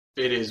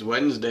It is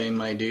Wednesday,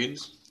 my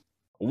dudes.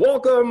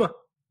 Welcome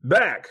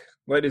back,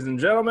 ladies and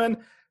gentlemen.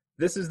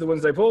 This is the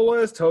Wednesday Pull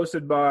List,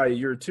 hosted by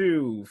your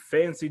two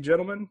fancy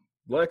gentlemen,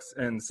 Lex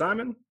and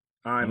Simon.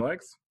 I'm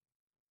Lex.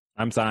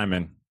 I'm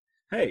Simon.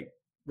 Hey,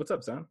 what's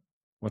up, son?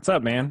 What's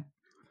up, man?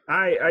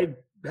 I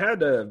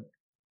had I'm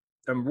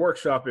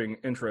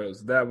workshopping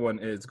intros. That one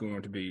is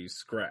going to be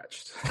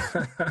scratched.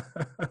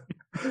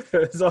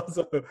 It's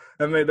also,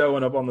 I made that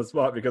one up on the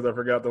spot because I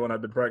forgot the one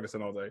I've been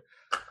practicing all day.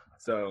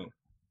 So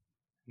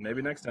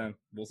maybe next time.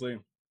 We'll see.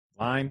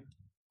 Line.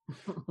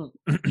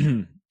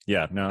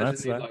 Yeah, no, I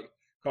that's just need like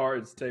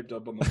cards taped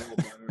up on the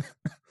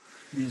wall.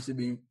 Used to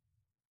be.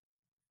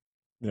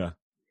 Yeah.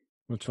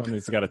 Which one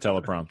has got a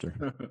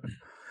teleprompter?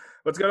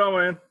 What's going on,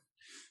 man?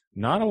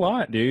 Not a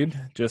lot, dude.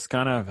 Just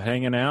kind of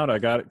hanging out. I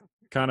got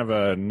kind of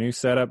a new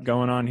setup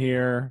going on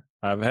here.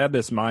 I've had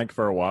this mic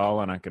for a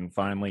while, and I can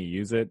finally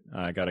use it.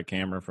 I got a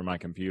camera for my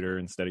computer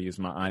instead of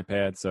using my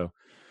iPad, so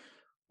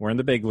we're in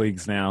the big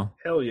leagues now.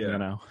 Hell yeah. You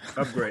know?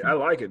 Upgrade. I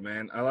like it,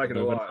 man. I like it a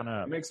Moving lot. on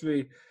up. It makes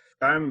me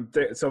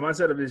so my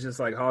setup is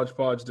just like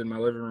hodgepodge in my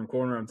living room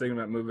corner. I'm thinking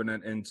about moving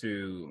it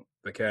into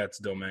the cat's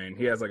domain.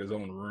 He has like his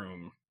own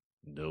room.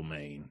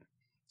 Domain.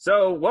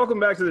 So welcome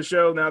back to the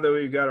show now that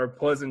we've got our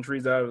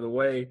pleasantries out of the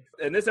way.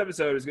 And this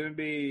episode is going to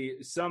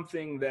be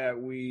something that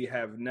we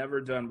have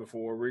never done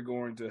before. We're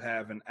going to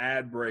have an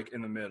ad break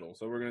in the middle.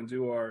 So we're going to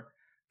do our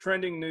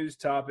trending news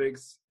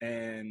topics,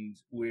 and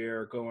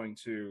we're going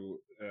to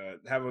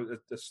have a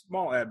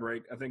small ad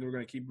break. I think we're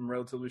going to keep them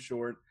relatively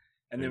short,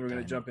 and then we're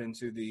going to jump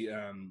into the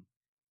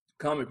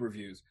comic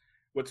reviews.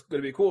 What's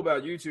going to be cool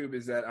about YouTube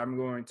is that I'm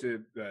going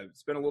to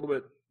spend a little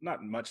bit,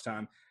 not much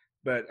time,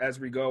 but as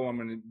we go, I'm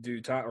going to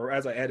do time, or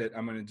as I edit,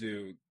 I'm going to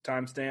do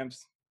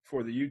timestamps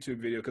for the YouTube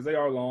video because they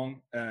are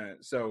long.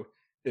 So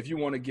if you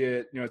want to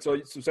get,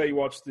 so say you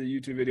watch the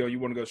YouTube video, you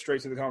want to go straight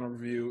to the comic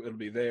review, it'll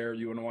be there.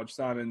 You want to watch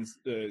Simon's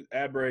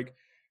ad break,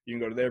 you can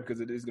go to there because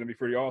it is going to be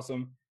pretty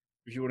awesome.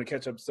 If you want to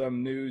catch up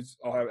some news,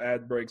 I'll have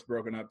ad breaks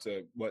broken up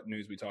to what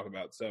news we talk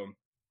about. So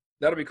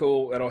that'll be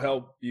cool. That'll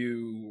help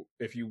you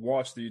if you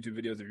watch the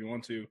YouTube videos, if you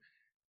want to,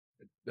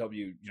 help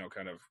you,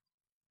 kind of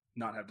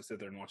not have to sit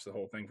there and watch the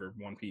whole thing for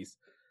one piece.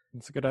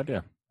 That's a good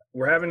idea.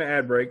 We're having an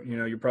ad break.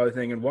 You're probably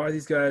thinking, why are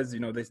these guys, they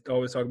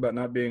always talk about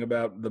not being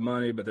about the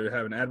money, but they're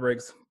having ad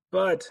breaks.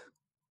 But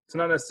it's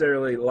not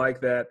necessarily like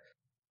that.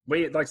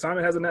 Like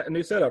Simon has a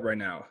new setup right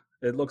now.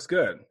 It looks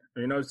good.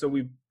 So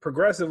we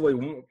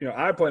progressively,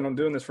 I plan on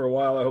doing this for a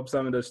while. I hope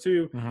Simon does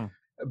too. Mm-hmm.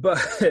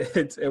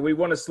 But we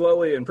want to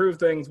slowly improve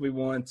things. We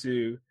want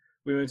to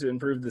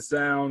improve the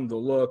sound, the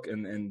look,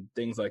 and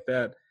things like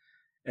that.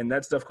 And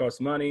that stuff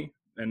costs money.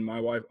 And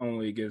my wife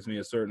only gives me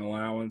a certain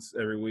allowance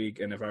every week.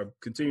 And if I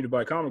continue to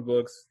buy comic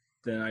books,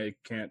 then I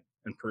can't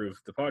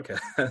improve the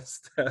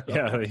podcast.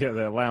 Yeah,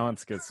 the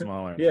allowance gets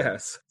smaller.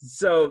 Yes.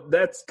 So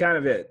that's kind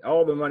of it.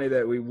 All the money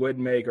that we would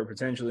make or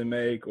potentially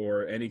make,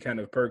 or any kind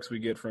of perks we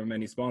get from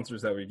any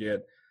sponsors that we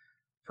get,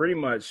 pretty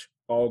much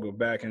all go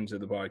back into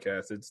the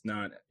podcast. It's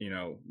not,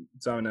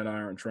 Simon and I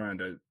aren't trying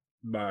to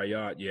buy a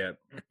yacht yet.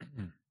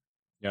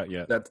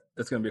 Yeah. That's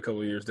going to be a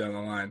couple of years down the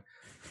line.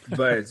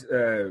 But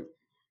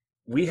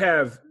we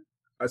have,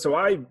 so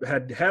I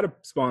had a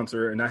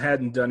sponsor and I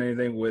hadn't done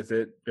anything with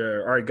it,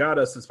 or I got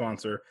us a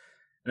sponsor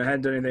and I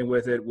hadn't done anything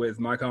with it with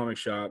my comic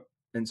shop.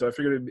 And so I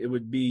figured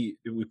we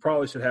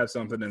probably should have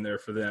something in there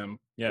for them,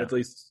 at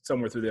least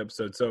somewhere through the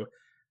episode. So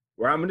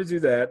where I'm going to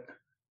do that,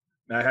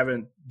 I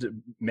haven't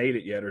made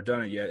it yet or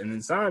done it yet. And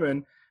then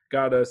Simon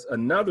got us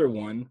another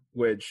one,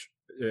 which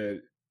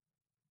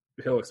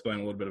he'll explain a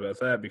little bit about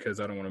that because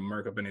I don't want to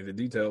mark up any of the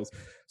details.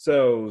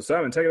 So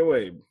Simon, take it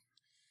away.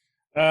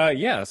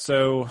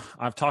 So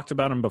I've talked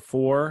about them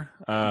before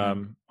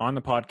on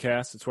the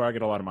podcast. It's where I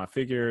get a lot of my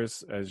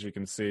figures. As you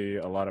can see,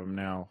 a lot of them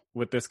now.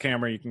 With this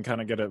camera, you can kind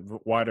of get a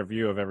wider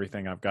view of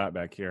everything I've got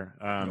back here.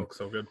 Looks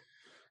so good.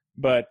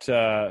 But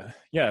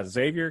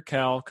Xavier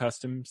Cal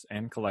Customs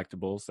and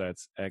Collectibles.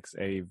 That's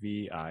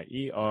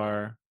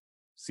XAVIER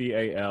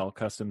CAL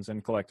Customs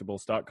and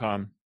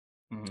Collectibles.com.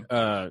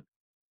 Mm-hmm.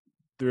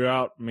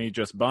 Throughout me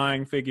just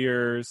buying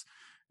figures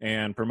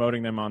and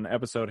promoting them on the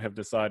episode, have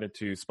decided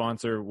to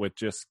sponsor with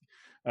just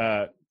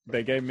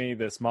they gave me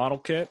this model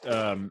kit.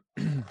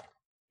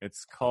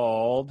 It's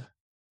called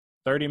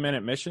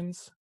 30-Minute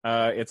Missions.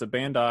 It's a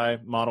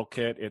Bandai model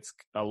kit. It's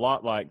a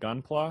lot like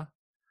Gunpla,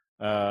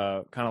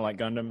 kind of like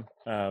Gundam.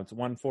 It's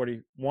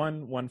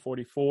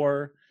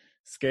 144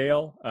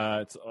 scale.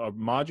 It's a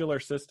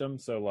modular system,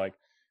 so like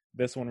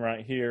this one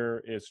right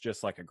here is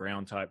just like a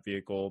ground type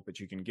vehicle, but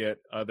you can get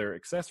other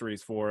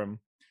accessories for them,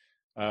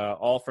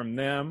 all from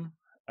them.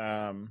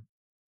 So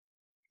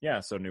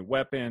new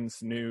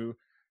weapons, new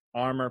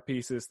armor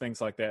pieces, things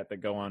like that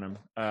go on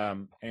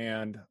them.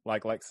 And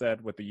like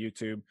said, with the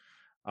YouTube,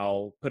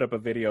 I'll put up a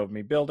video of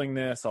me building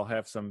this. I'll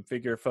have some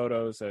figure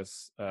photos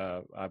as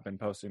I've been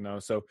posting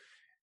those. So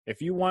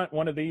if you want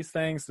one of these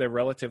things, they're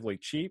relatively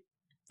cheap.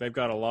 They've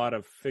got a lot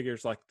of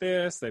figures like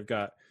this. They've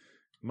got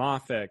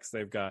Mothex.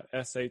 They've got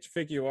SH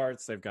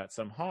Figuarts. They've got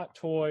some Hot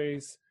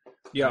Toys.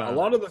 Yeah, a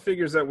lot of the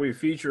figures that we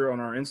feature on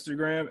our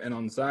Instagram and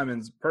on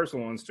Simon's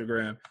personal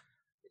Instagram,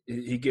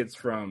 he gets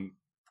from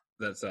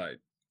that site.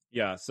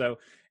 Yeah. So,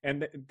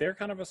 and they're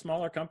kind of a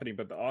smaller company,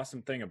 but the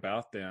awesome thing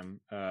about them,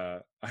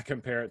 I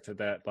compare it to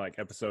that like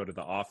episode of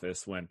The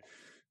Office when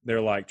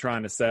they're like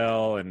trying to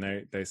sell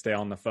and they stay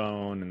on the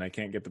phone and they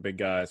can't get the big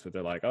guys, but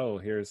they're like, oh,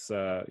 here's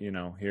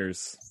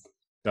here's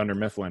Dunder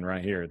Mifflin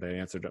right here. They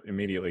answered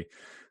immediately.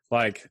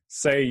 Like,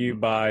 say you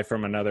buy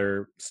from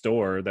another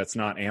store that's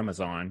not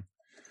Amazon,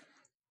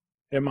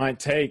 it might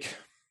take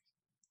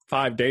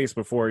 5 days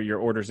before your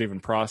order's even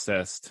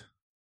processed.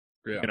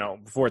 Yeah.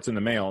 Before it's in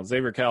the mail.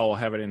 Xavier Cal will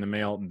have it in the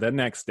mail the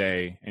next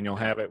day, and you'll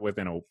have it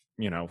within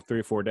 3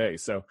 or 4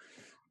 days. So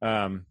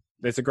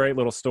it's a great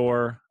little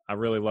store. I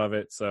really love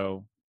it.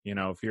 So,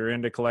 if you're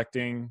into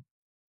collecting,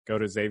 go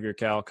to Xavier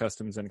Cal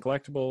Customs and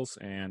Collectibles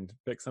and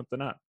pick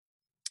something up.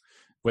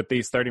 With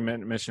these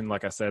 30-minute mission,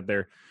 like I said,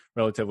 they're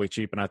relatively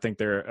cheap, and I think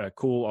they're a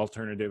cool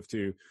alternative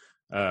to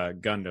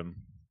Gundam,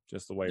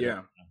 just the way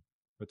they're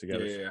put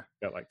together. Yeah.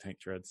 Got like tank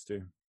treads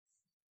too.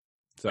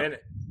 So. And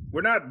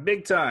we're not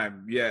big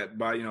time yet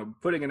by,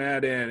 putting an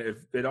ad in.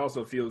 It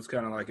also feels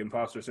kind of like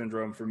imposter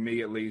syndrome for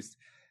me, at least.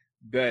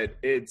 But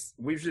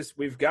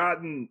we've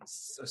gotten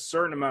a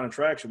certain amount of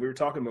traction. We were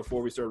talking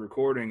before we started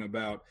recording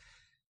about,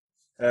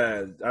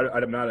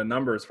 I'm not a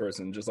numbers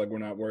person, just like we're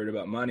not worried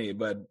about money,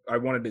 but I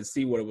wanted to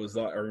see what it was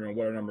like, or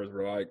what our numbers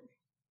were like.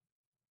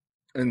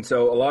 And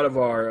so a lot of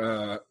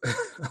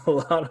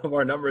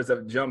our numbers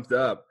have jumped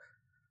up.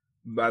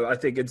 But I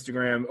think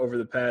Instagram over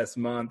the past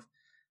month,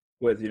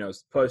 with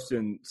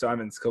posting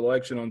Simon's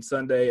collection on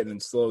Sunday and then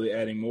slowly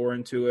adding more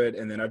into it.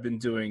 And then I've been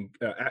doing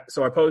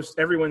so I post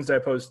every Wednesday. I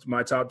post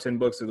my top 10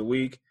 books of the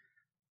week.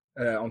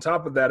 On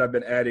top of that, I've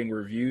been adding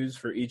reviews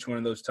for each one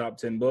of those top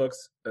 10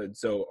 books.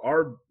 So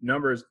our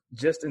numbers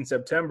just in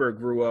September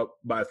grew up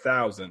by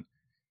 1,000.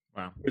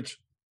 Wow. Which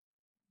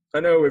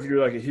I know if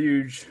you're like a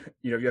huge,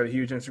 if you have a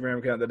huge Instagram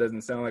account, that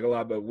doesn't sound like a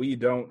lot, but we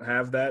don't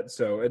have that.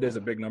 So it is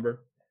a big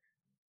number.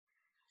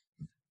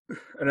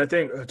 And I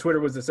think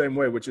Twitter was the same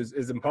way, which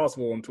is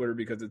impossible on Twitter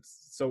because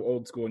it's so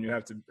old school and you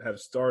have to have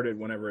started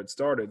whenever it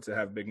started to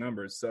have big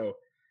numbers. So,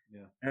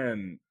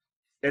 and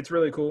it's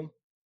really cool.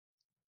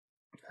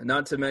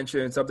 Not to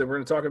mention something we're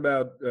going to talk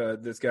about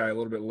this guy a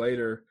little bit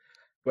later,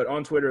 but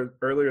on Twitter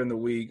earlier in the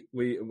week,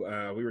 we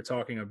were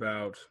talking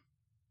about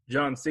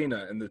John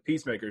Cena and the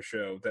Peacemaker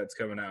show that's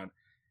coming out.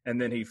 And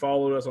then he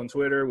followed us on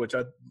Twitter, which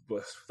I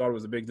thought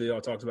was a big deal. I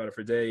talked about it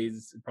for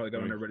days. It probably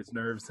got on everybody's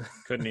nerves.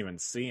 Couldn't even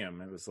see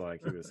him. It was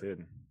like he was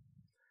hidden.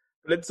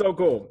 But it's so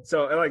cool.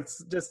 So like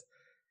just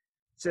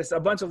a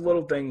bunch of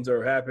little things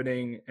are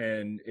happening,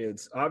 and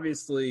it's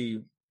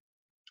obviously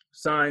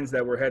signs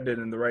that we're headed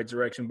in the right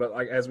direction. But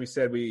like as we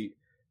said, we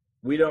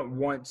don't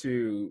want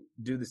to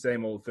do the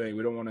same old thing.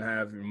 We don't want to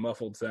have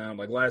muffled sound.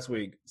 Like last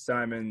week,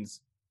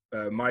 Simon's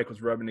mic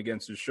was rubbing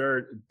against his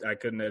shirt. I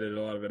couldn't edit a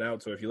lot of it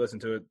out, so if you listen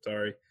to it,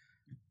 sorry.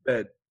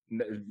 But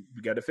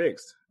we got it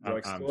fixed.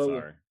 I'm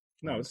sorry.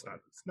 No, it's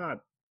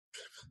not.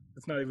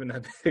 It's not even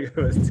that big of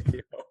a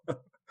deal.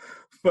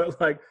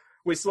 But like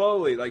we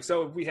slowly,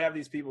 so if we have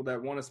these people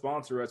that want to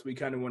sponsor us, we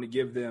kind of want to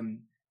give them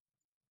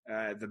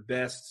the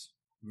best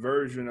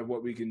version of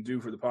what we can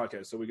do for the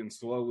podcast, so we can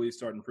slowly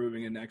start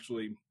improving and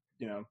actually,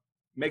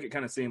 make it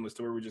kind of seamless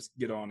to where we just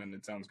get on and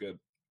it sounds good.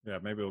 Yeah,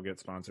 maybe we'll get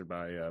sponsored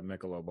by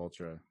Michelob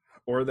Ultra.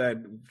 Or that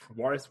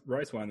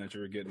rice wine that you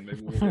were getting.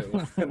 Maybe we'll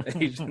get an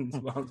Asian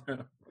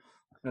sponsor.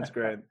 That's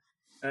great.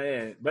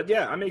 But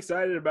yeah, I'm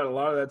excited about a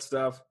lot of that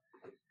stuff.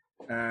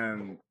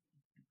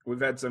 We've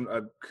had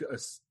a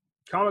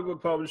comic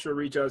book publisher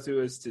reach out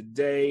to us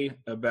today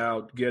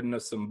about getting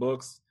us some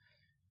books.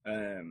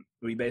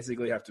 We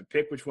basically have to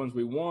pick which ones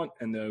we want,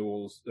 and they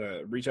will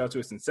reach out to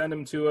us and send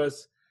them to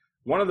us.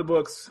 One of the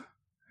books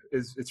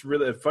it's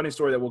really a funny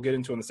story that we'll get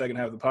into in the second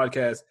half of the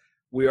podcast.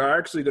 We are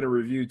actually going to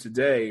review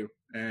today,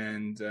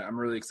 and I'm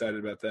really excited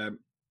about that,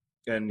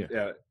 and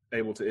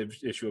able to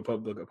issue a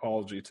public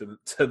apology to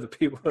the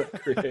people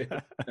that created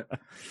it.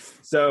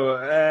 So,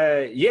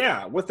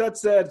 with that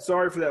said,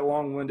 sorry for that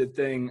long-winded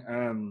thing,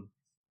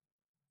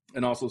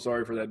 and also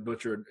sorry for that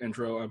butchered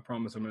intro. I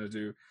promise I'm going to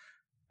do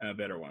a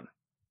better one.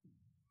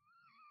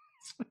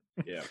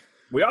 Yeah.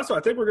 I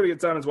think we're going to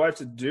get Simon's wife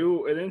to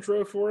do an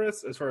intro for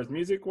us as far as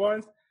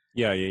music-wise.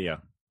 Yeah,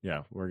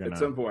 we're gonna at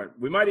some point.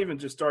 We might even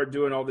just start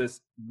doing all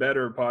this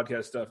better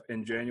podcast stuff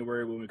in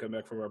January when we come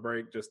back from our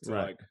break, just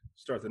to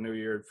start the new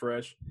year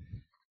fresh.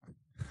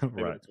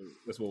 Right.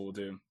 That's what we'll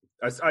do.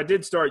 I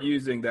did start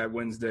using that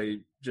Wednesday,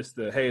 just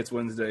hey, it's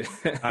Wednesday.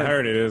 I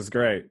heard it is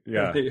great.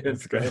 Yeah,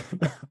 it's great.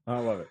 I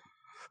love it.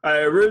 I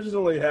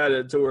originally had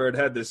it to where it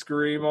had the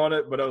scream on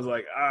it, but I was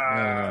like,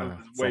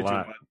 it's way too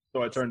much.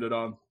 So I turned it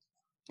on.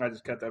 I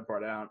just cut that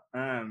part out.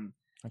 I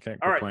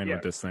can't complain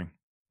with this thing.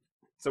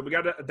 So we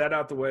got that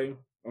out the way.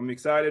 I'm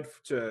excited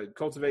to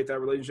cultivate that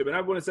relationship. And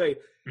I want to say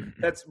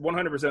that's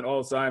 100%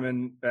 all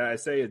Simon. I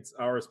say it's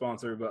our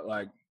sponsor, but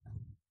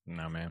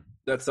no, man,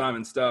 that's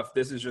Simon's stuff.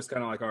 This is just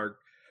kind of like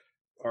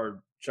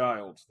our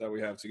child that we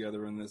have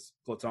together in this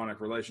platonic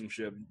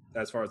relationship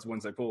as far as the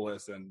Wednesday pull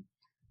list. And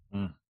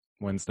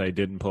Wednesday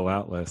didn't pull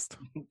out list.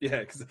 Yeah,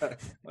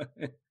 exactly.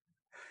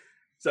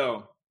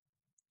 So,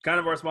 kind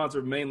of our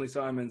sponsor, mainly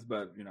Simon's,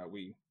 but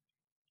we.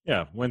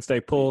 Yeah, Wednesday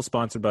Pull,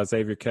 sponsored by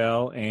Xavier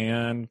Kell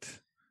and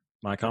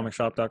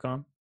mycomicshop.com.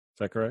 Is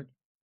that correct?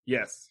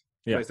 Yes.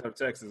 Yeah. Based out of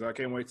Texas. I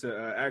can't wait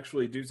to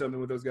actually do something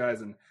with those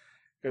guys, and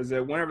because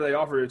whenever they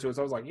offered it to us,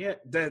 I was like, yeah.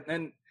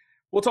 And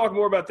we'll talk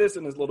more about this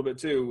in a little bit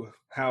too,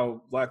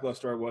 how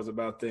lackluster I was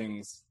about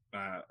things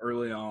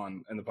early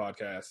on in the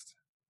podcast,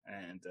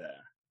 and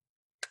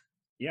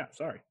yeah,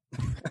 sorry.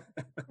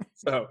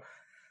 So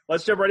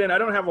let's jump right in. I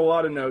don't have a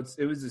lot of notes.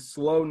 It was a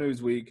slow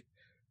news week.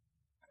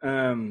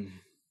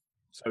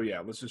 So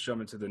yeah, let's just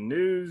jump into the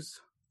news.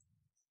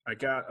 I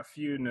got a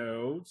few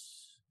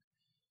notes.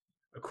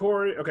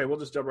 Okay, we'll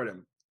just jump right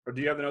in. Or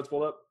do you have the notes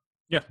pulled up?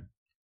 Yeah.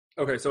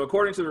 Okay, so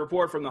according to the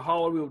report from the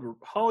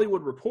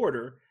Hollywood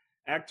Reporter,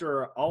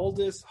 actor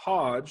Aldous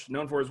Hodge,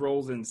 known for his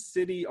roles in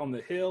City on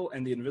the Hill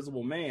and The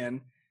Invisible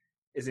Man,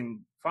 is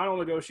in final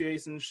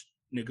negotiations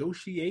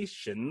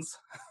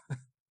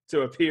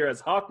to appear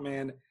as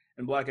Hawkman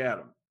and Black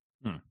Adam.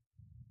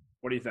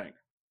 What do you think?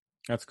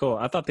 That's cool.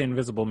 I thought The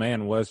Invisible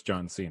Man was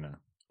John Cena.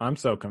 I'm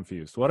so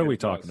confused. What are we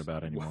talking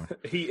about anymore?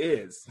 He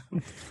is.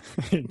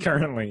 He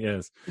currently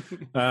is.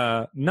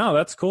 No,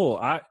 that's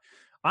cool.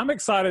 I'm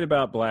excited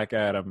about Black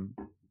Adam.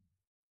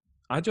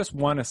 I just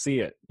want to see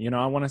it.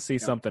 I want to see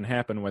something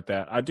happen with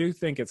that. I do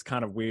think it's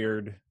kind of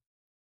weird.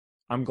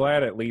 I'm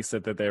glad at least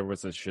that there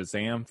was a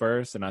Shazam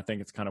first, and I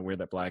think it's kind of weird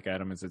that Black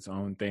Adam is its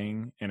own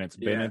thing, and it's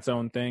been its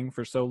own thing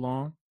for so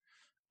long.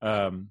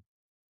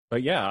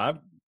 But yeah,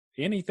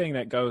 anything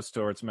that goes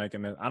towards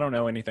making this, I don't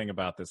know anything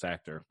about this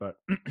actor, but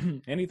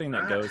anything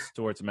that goes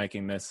towards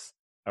making this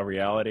a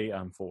reality,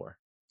 I'm for.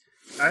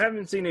 I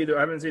haven't seen either.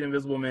 I haven't seen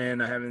Invisible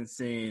Man. I haven't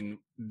seen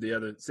the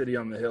other City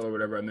on the Hill or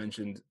whatever I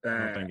mentioned. I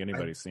don't think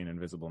anybody's seen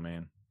Invisible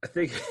Man. I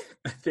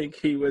think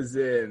he was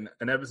in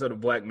an episode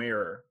of Black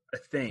Mirror. I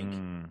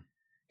think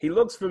he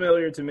looks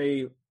familiar to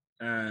me.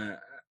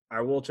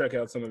 I will check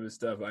out some of his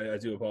stuff. I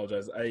do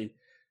apologize.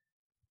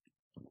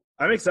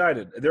 I'm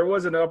excited. There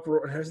was an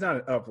uproar. There's not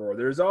an uproar.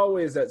 There's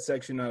always that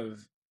section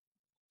of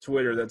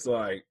Twitter that's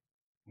like,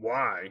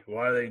 why?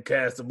 Why do they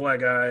cast a black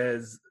guy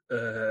as,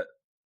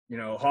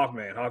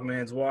 Hawkman?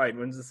 Hawkman's white.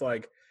 When it's just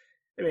like,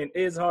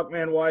 is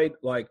Hawkman white?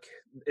 Like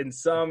in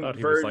some I thought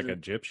he version, was like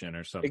Egyptian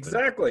or something.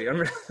 Exactly.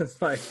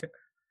 It's like,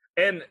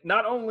 and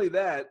not only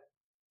that,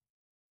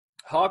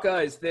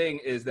 Hawkeye's thing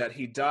is that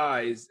he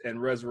dies and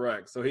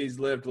resurrects. So he's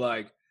lived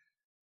like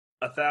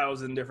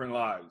 1,000 different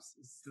lives.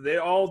 They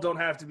all don't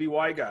have to be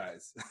white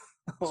guys.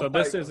 So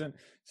this isn't.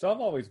 So I've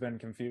always been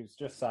confused.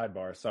 Just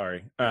sidebar.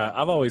 Sorry,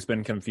 I've always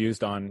been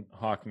confused on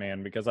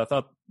Hawkman because I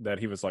thought that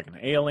he was like an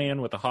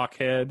alien with a hawk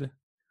head.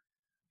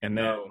 And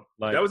no,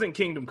 that was in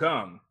Kingdom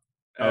Come.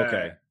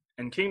 Okay.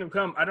 In Kingdom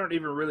Come, I don't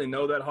even really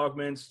know that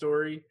Hawkman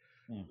story,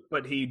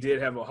 but he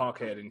did have a hawk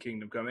head in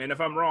Kingdom Come. And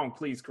if I'm wrong,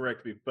 please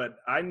correct me. But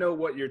I know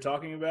what you're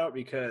talking about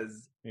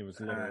because he was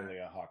literally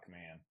a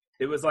Hawkman.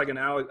 It was like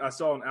I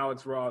saw an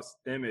Alex Ross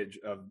image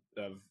of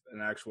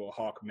an actual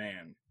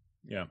Hawkman.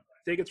 Yeah.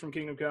 I think it's from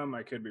Kingdom Come.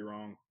 I could be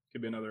wrong.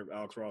 Could be another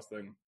Alex Ross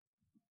thing.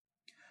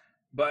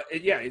 But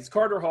it's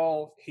Carter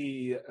Hall.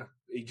 He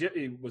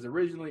was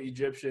originally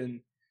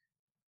Egyptian.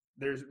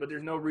 There's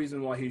no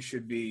reason why he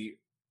should be,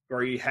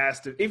 or he has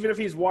to, even if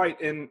he's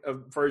white in a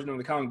version of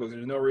the comic books,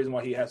 there's no reason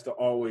why he has to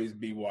always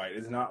be white.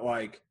 It's not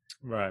like,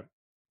 right.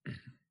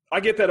 I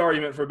get that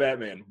argument for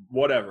Batman.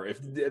 Whatever.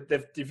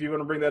 If you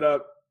want to bring that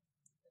up,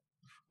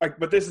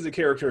 but this is a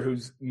character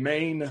whose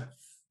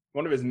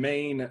one of his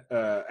main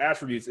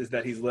attributes is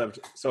that he's lived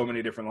so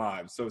many different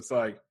lives. So it's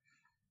like,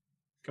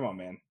 come on,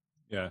 man.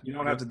 Yeah. You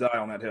don't have to die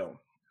on that hill.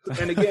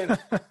 And again,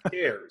 who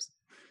cares?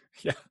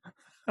 Yeah.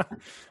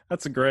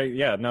 That's a great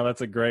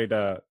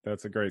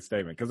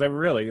statement. Because I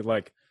really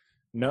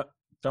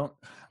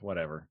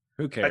whatever.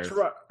 Who cares?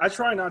 I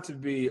try not to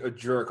be a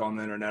jerk on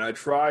the internet. I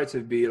try to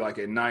be like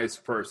a nice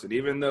person,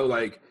 even though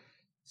like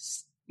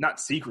not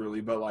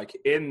secretly, but like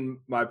in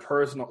my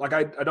personal, like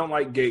I don't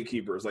like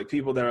gatekeepers, like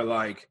people that are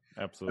like,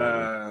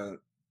 absolutely,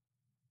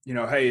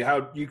 hey,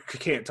 how you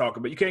can't talk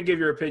about, you can't give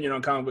your opinion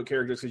on comic book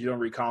characters because you don't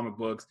read comic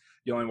books,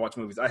 you only watch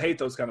movies. I hate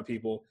those kind of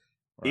people,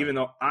 right. Even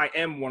though I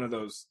am one of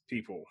those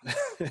people.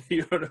 You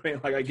know what I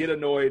mean? Like I get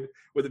annoyed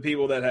with the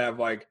people that have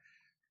like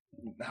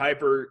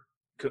hyper,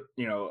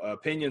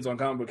 opinions on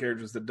comic book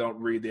characters that don't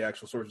read the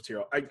actual source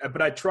material.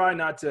 But I try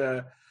not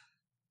to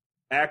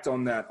act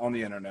on that on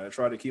the internet. I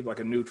try to keep like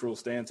a neutral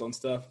stance on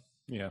stuff.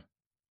 Yeah.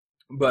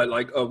 But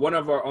like one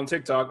of our on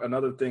TikTok,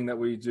 another thing that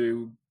we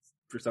do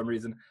for some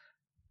reason,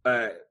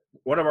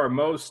 one of our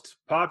most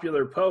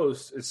popular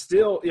posts is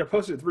still, I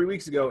posted it 3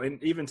 weeks ago,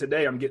 and even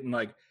today I'm getting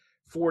like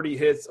 40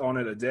 hits on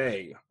it a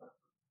day.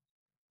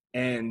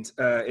 And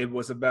it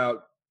was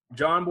about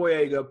John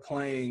Boyega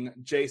playing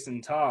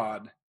Jason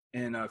Todd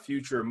in a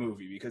future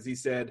movie, because he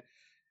said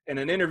in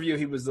an interview,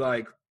 he was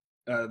like,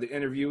 the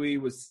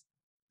interviewee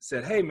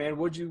said, hey man,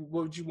 would you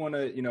want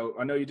to,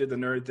 I know you did the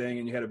nerd thing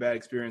and you had a bad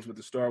experience with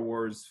the Star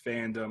Wars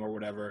fandom or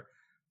whatever.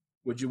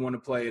 would you want to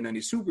play in any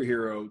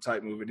superhero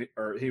type movie?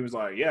 Or he was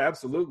like, yeah,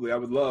 absolutely. I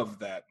would love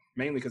that.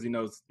 Mainly because he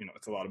knows,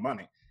 it's a lot of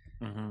money.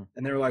 Mm-hmm.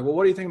 And they were like, well,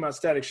 what do you think about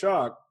Static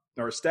Shock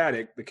or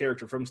Static, the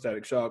character from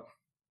Static Shock?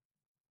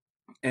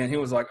 And he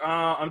was like,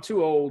 I'm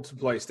too old to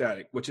play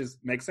Static, which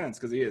makes sense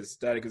because he is.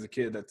 Static is a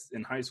kid that's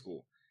in high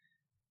school.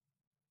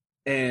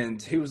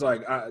 And he was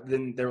like,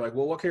 then they were like,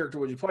 well, what character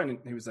would you play? And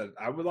he said,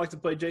 I would like to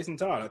play Jason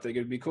Todd. I think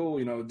it'd be cool,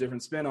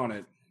 different spin on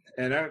it.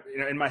 And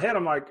in my head,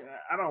 I'm like,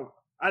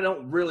 I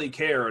don't really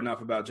care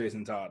enough about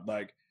Jason Todd.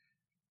 Like,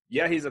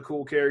 yeah, he's a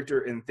cool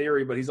character in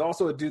theory, but he's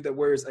also a dude that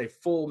wears a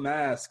full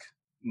mask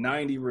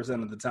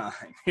 90% of the time.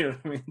 You know what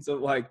I mean? So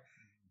like,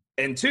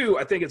 and two,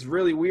 I think it's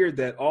really weird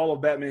that all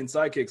of Batman's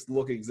sidekicks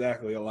look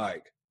exactly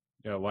alike.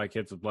 Yeah, white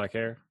kids with black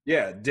hair.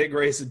 Yeah, Dick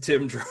Grayson,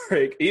 Tim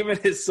Drake, even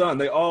his son,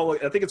 they all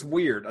look, I think it's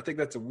weird. I think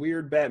that's a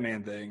weird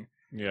Batman thing.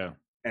 Yeah.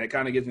 And it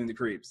kind of gives me the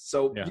creeps.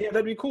 So, yeah,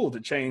 that'd be cool to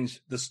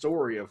change the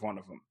story of one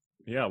of them.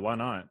 Yeah, why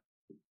not?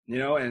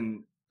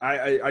 And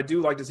I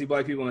do like to see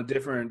black people in a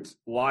different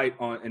light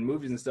in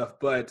movies and stuff,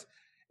 but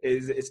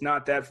it's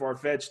not that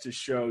far-fetched to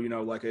show,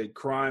 like a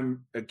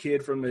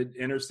kid from the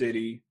inner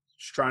city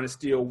trying to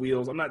steal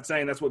wheels. I'm not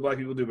saying that's what black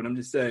people do, but I'm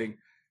just saying,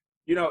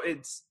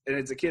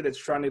 it's a kid that's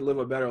trying to live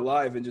a better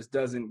life and just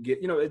doesn't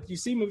get, you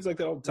see movies like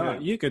that all the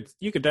time. Yeah,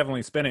 you could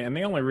definitely spin it. And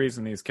the only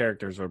reason these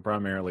characters were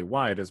primarily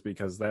white is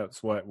because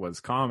that's what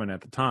was common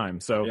at the time.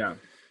 So yeah.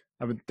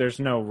 I mean, there's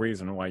no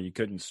reason why you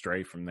couldn't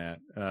stray from that.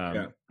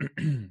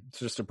 It's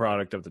just a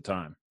product of the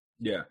time.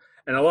 Yeah.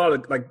 And a lot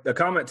of like the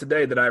comment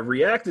today that I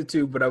reacted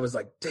to, but I was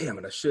like, damn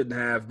it, I shouldn't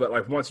have. But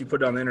like once you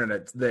put it on the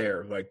internet, it's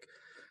there. Like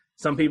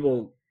some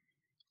people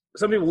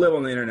live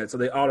on the internet, so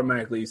they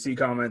automatically see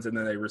comments and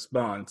then they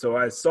respond. So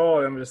I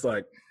saw it, I'm just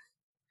like,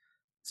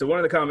 so one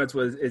of the comments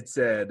was, it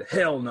said,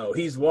 hell no,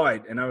 he's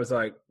white. And I was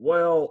like,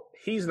 well,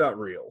 he's not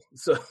real.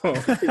 So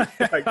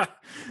like,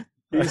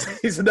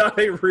 he's not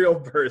a real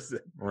person.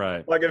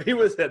 Right. Like if he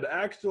was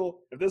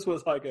if this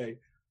was like a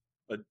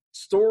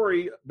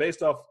story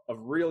based off of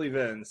real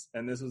events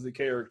and this was a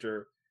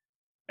character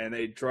and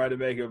they tried to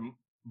make him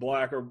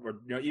black or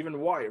even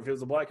white. If it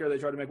was a black character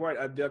they tried to make white,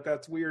 I'd be like,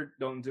 that's weird,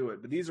 don't do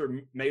it. But these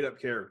are made up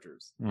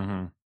characters.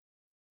 Mm-hmm.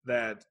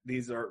 That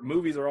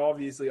movies are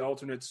obviously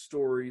alternate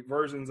story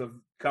versions of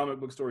comic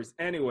book stories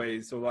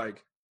anyway, so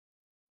like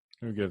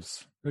who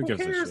gives cares,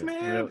 a shit?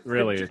 Man?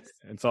 Really,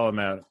 it's all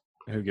about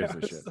who gives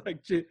a shit. Like,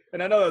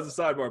 and I know that was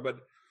a sidebar,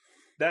 but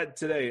that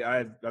today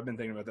I've been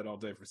thinking about that all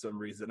day for some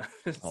reason.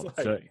 Because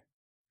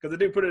the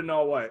dude put it in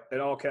all white, in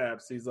all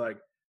caps. He's like,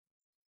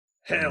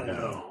 hell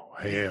no.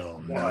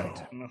 Hell no.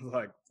 White. And I was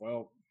like,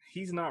 well,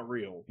 he's not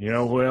real. You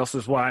know who else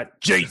is white?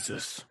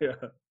 Jesus. Yeah.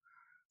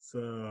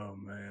 So,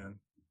 man.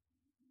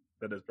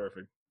 That is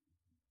perfect.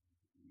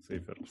 See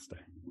if it'll stay.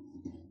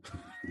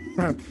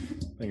 I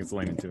think it's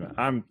leaning too much.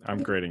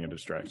 I'm creating a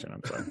distraction.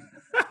 I'm sorry.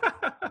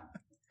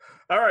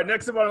 All right,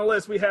 next up on the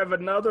list, we have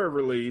another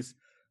release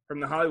from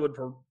the Hollywood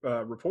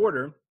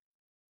Reporter.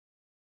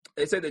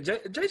 They say that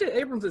J.J.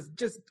 Abrams is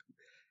just...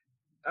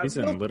 He's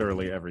in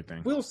literally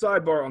everything. We'll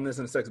sidebar on this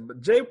in a second, but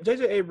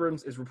J.J.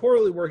 Abrams is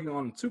reportedly working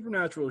on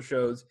supernatural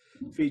shows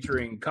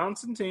featuring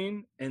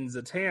Constantine and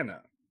Zatanna.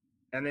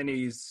 And then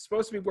he's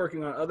supposed to be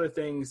working on other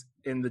things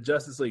in the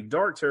Justice League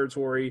Dark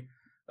territory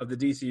of the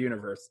DC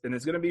universe. And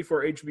it's going to be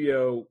for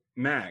HBO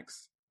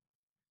Max.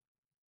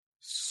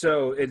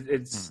 So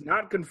it's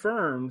not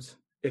confirmed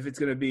if it's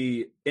going to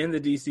be in the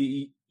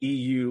DC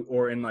EU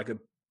or in the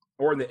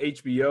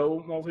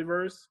HBO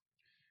multiverse.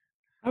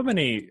 How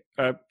many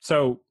and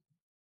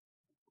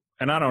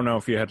I don't know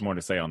if you had more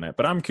to say on that,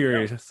 but I'm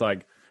curious. Yeah. It's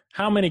like,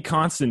 how many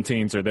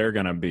Constantines are there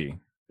going to be?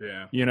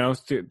 Yeah.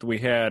 We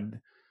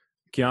had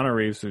Keanu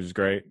Reeves, who's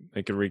great.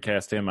 They could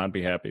recast him. I'd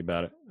be happy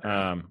about it.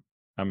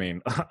 I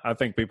mean, I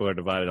think people are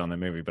divided on the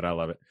movie, but I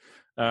love it.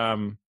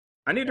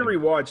 I need to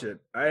rewatch it.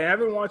 I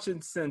haven't watched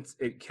it since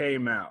it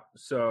came out,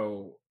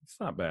 so it's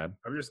not bad.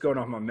 I'm just going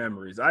off my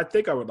memories. I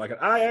think I would like it.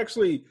 I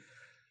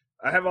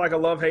have like a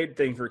love-hate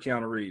thing for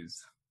Keanu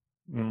Reeves.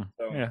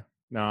 So, yeah.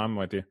 No, I'm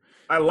with you.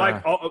 I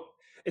like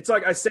it's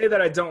like I say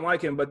that I don't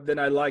like him, but then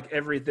I like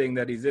everything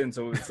that he's in.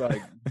 So it's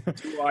like,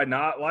 do I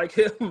not like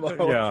him?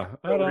 Yeah,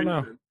 I don't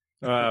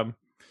know.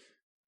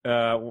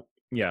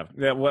 Yeah.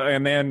 Well,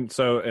 and then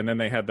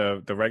they had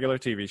the regular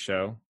TV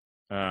show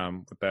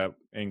with that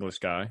English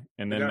guy,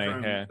 and then they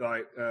had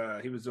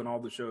he was doing all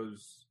the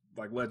shows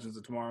like Legends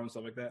of Tomorrow and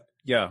stuff like that.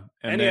 Yeah,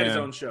 and he had his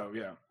own show.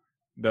 Yeah,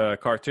 the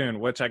cartoon,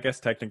 which I guess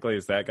technically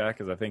is that guy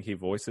because I think he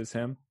voices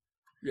him.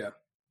 Yeah.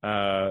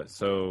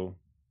 So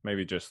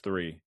maybe just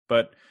 3,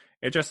 but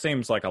it just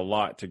seems like a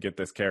lot to get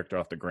this character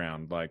off the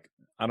ground. Like,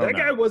 I don't know.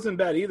 That guy wasn't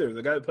bad either.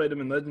 The guy that played him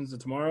in Legends of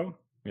Tomorrow.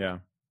 Yeah.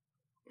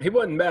 He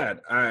wasn't bad.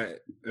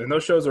 And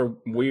those shows are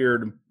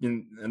weird.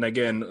 And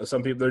again,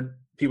 some people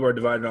are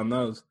divided on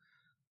those.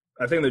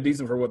 I think they're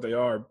decent for what they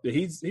are. But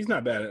he's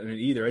not bad at it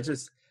either. It's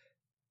just,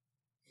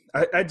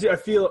 I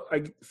feel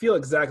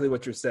exactly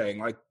what you're saying.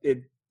 Like,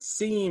 it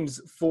seems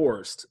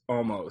forced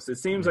almost. It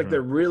seems like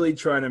they're really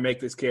trying to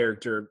make this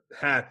character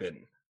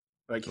happen.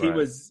 Like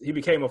he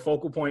became a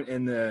focal point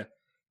in the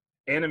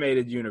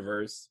animated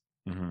universe,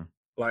 Mm-hmm.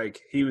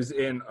 Like, he was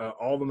in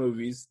all the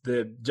movies.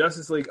 The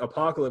Justice League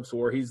Apocalypse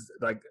War, he's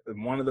like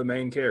one of the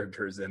main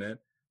characters in it.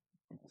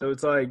 So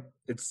it's like,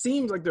 it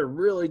seems like they're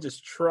really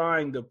just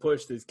trying to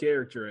push this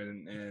character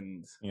in.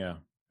 And Yeah. I'm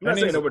not And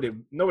saying he's-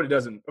 nobody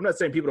doesn't. I'm not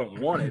saying people don't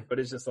want it, but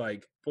it's just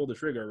like, pull the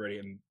trigger already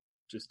and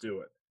just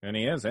do it. And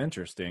he is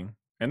interesting.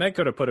 And they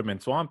could have put him in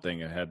Swamp Thing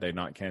had they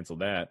not canceled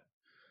that.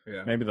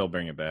 Yeah, Maybe they'll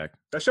bring it back.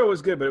 that show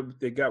was good, but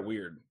it got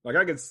weird. Like,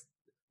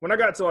 when I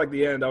got to like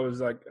the end, I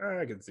was like,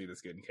 I can see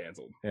this getting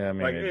canceled. Yeah, I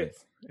mean, Like,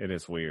 it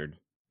is weird.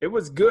 It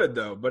was good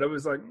though, but it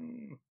was like,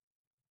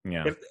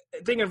 Yeah. if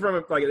thinking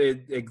from like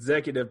an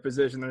executive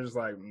position, they're just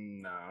like,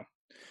 nah.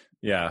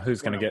 Yeah,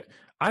 who's going to get?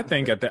 I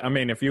think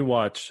if you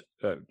watch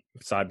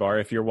sidebar,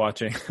 if you're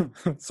watching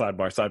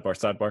sidebar,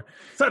 Sidebar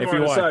If you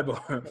to watch-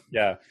 sidebar.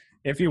 yeah,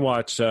 if you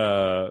watch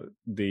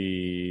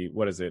the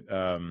what is it?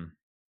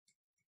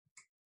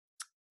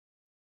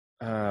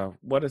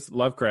 What is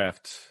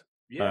Lovecraft?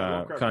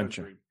 Lovecraft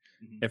Country.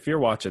 Mhm. If you're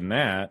watching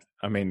that,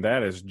 I mean,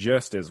 that is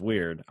just as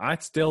weird. I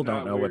still don't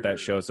Not know what that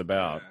weirder. show's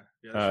about.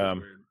 Yeah, that's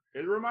weird.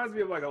 It reminds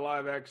me of like a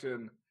live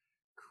action,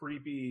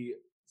 creepy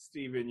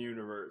Steven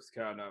Universe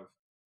kind of.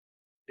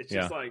 It's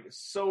just like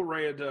so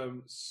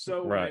random,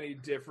 so Right. many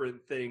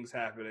different things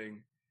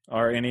happening.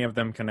 Are any of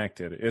them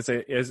connected? Is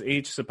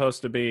each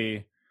supposed to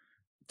be?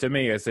 To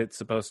me, is it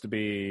supposed to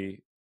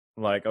be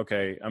like,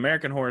 okay,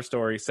 American Horror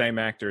Story, same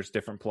actors,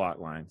 different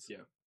plot lines?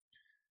 Yeah.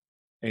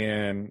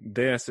 And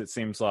this, it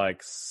seems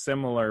like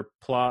similar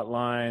plot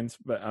lines,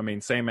 but I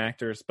mean, same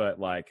actors, but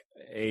like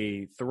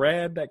a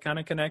thread that kind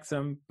of connects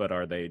them. But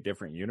are they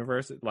different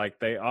universes? Like,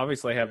 they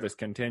obviously have this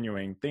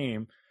continuing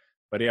theme,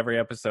 but every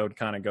episode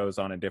kind of goes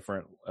on a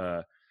different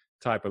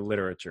type of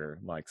literature,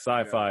 like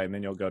sci-fi, and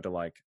then you'll go to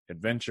like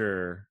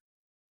adventure.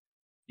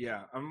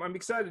 Yeah, I'm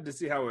excited to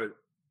see how it.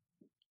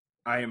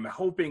 I am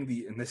hoping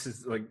and this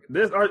is like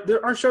this.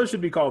 Our show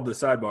should be called The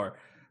Sidebar.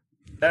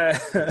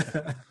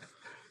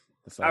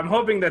 I'm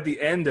hoping that the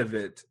end of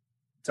it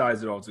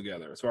ties it all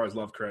together as far as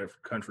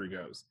Lovecraft Country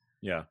goes.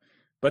 Yeah.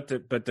 But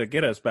to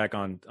get us back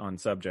on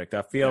subject,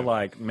 I feel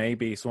like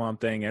maybe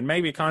Swamp Thing and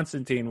maybe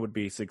Constantine would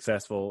be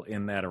successful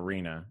in that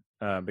arena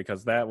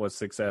because that was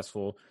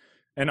successful.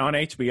 And on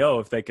HBO,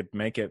 if they could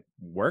make it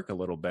work a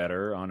little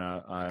better on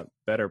a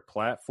better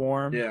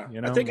platform. Yeah.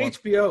 You know, I think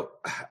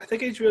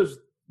HBO's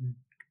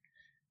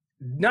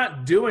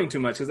not doing too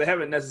much because they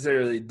haven't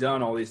necessarily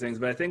done all these things,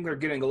 but I think they're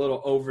getting a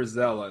little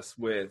overzealous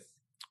with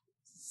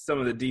some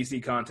of the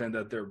DC content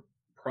that they're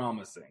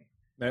promising.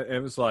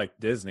 It was like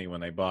Disney when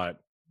they bought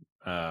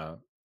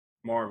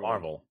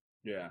Marvel.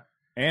 Yeah.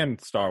 And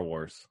Star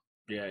Wars.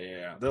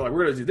 Yeah. They're like,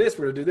 we're going to do this,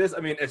 we're going to do this.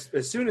 I mean,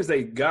 as soon as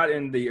they got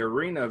in the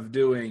arena of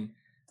doing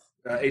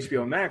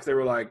HBO Max, they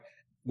were like,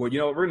 well, you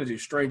know what, we're going to do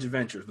Strange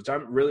Adventures, which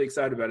I'm really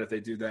excited about if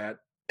they do that.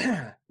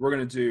 We're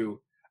going to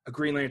do a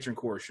Green Lantern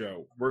Corps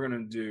show. We're going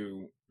to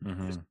do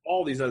just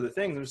all these other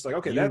things. I'm just like,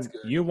 okay, that's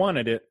good. You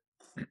wanted it.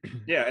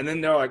 Yeah, and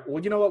then they're like,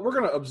 well, you know what, we're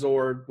going to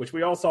absorb, which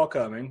we all saw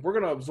coming, we're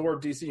going to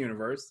absorb DC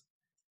Universe.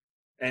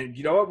 And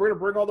you know what, we're going to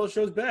bring all those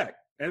shows back.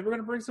 And we're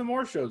going to bring some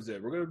more shows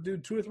in. We're going to do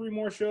 2 or 3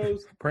 more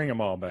shows. Bring them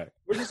all back.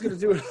 We're just going to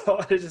do it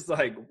all. It's just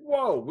like,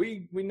 whoa,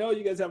 we know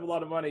you guys have a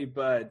lot of money,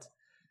 but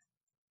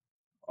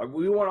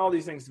we want all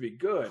these things to be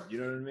good. You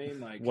know what I mean?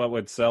 Like, what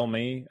would sell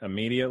me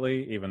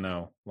immediately, even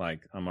though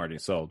like I'm already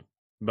sold.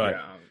 But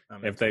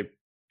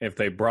if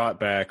they brought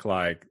back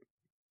like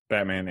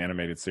Batman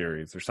animated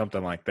series or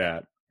something like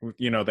that,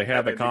 you know, they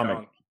have the comic.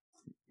 Beyond.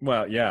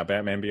 Well, yeah,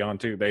 Batman Beyond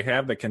too. They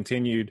have the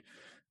continued,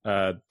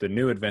 the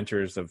new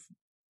adventures of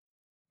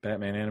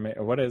Batman anime,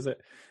 or what is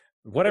it?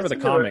 Whatever the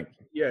comic.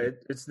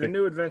 It's the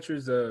new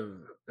adventures of.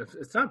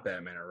 It's not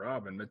Batman or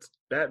Robin. It's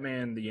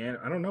Batman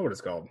I don't know what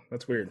it's called.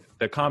 That's weird.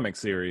 The comic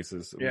series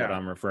is what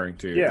I'm referring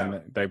to. Yeah.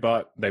 And they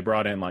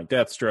brought in like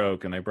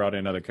Deathstroke, and they brought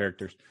in other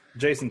characters.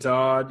 Jason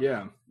Todd.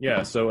 Yeah.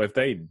 Yeah. So if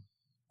they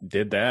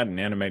did that in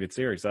animated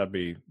series, that'd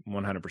be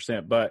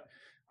 100%. But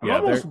I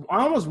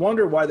almost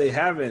wonder why they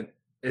haven't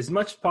as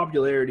much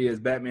popularity as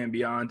Batman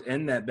Beyond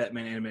and that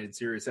Batman animated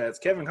series has.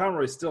 Kevin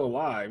Conroy's still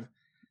alive.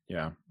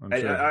 Yeah,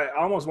 I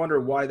almost wonder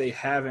why they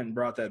haven't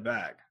brought that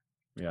back.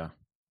 Yeah.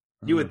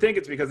 You would think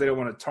it's because they don't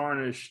want to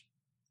tarnish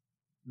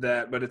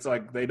that, but it's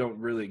like they don't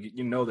really,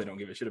 they don't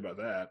give a shit about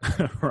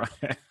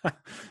that.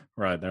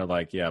 Right. They're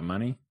like, yeah,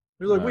 money.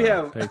 They're like, we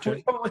have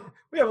paycheck.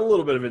 we have a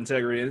little bit of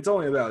integrity, and it's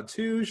only about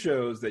 2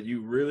 shows that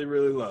you really,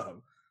 really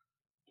love.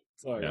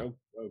 It's like,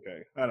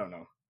 okay, I don't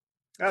know.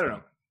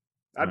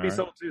 I'd be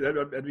sold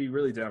too. I'd be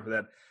really down for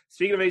that.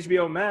 Speaking of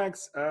HBO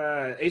Max,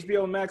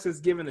 HBO Max has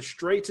given a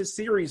straight to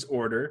series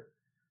order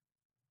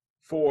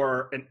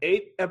for an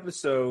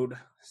 8-episode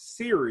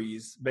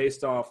series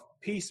based off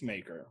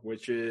Peacemaker,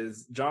 which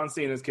is John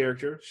Cena's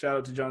character. Shout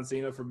out to John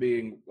Cena for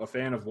being a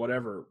fan of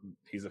whatever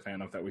he's a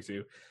fan of that we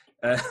do.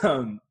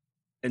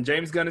 And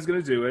James Gunn is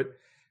going to do it,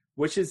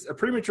 which is a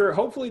premature.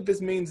 Hopefully, this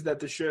means that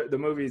the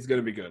movie is going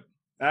to be good.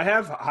 I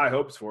have high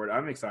hopes for it.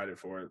 I'm excited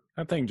for it.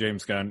 I think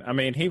James Gunn. I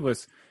mean,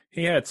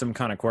 he had some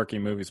kind of quirky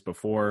movies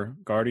before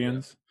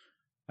Guardians,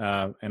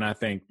 and I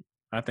think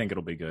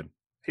it'll be good.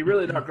 He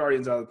really knocked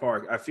Guardians out of the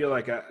park. I feel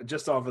like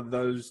just off of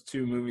those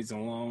two movies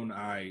alone,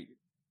 I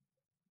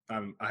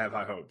have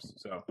high hopes.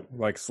 So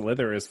Like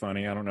Slither is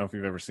funny. I don't know if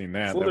you've ever seen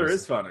that. Slither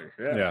is funny.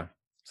 Yeah.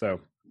 So,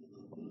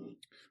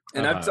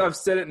 and I've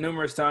said it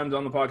numerous times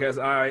on the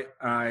podcast.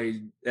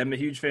 I am a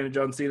huge fan of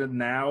John Cena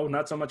now.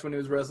 Not so much when he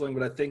was wrestling,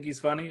 but I think he's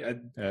funny.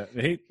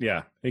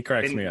 He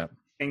cracks me up.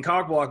 In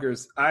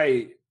Cockblockers,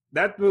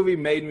 that movie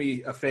made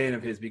me a fan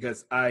of his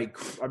because I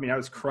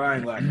was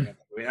crying laughing at that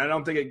movie.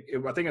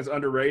 I think it's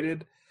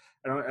underrated.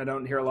 I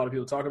don't hear a lot of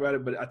people talk about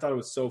it, but I thought it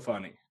was so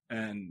funny,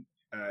 and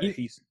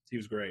he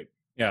was great.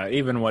 Yeah,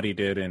 even what he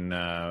did in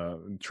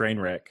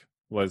Trainwreck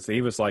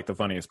he was like the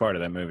funniest part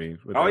of that movie.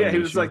 Oh yeah, he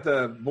was like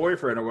the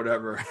boyfriend or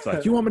whatever. It's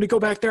like, you want me to go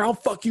back there? I'll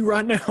fuck you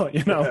right now.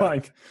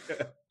 Like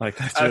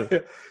that's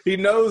he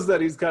knows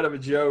that he's kind of a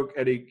joke,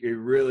 and he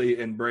really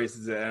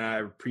embraces it, and I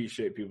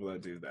appreciate people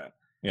that do that.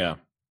 Yeah.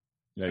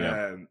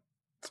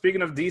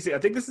 Speaking of DC, I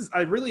think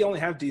I really only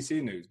have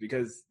DC news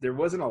because there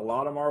wasn't a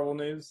lot of Marvel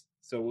news,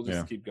 so we'll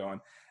just keep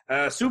going.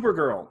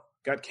 Supergirl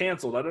got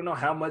canceled. I don't know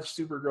how much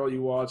Supergirl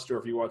you watched or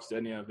if you watched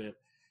any of it.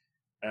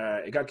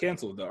 It got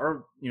canceled though,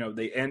 or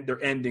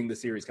they're ending the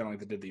series kind of like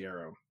they did the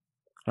Arrow.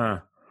 Huh.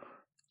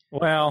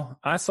 Well,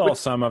 I saw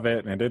some of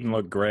it and it didn't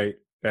look great,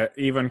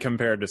 even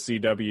compared to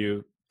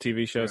CW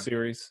TV show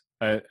series.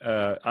 I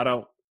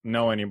don't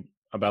know any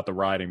about the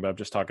writing, but I'm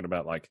just talking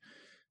about like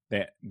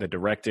the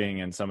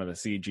directing and some of the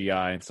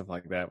CGI and stuff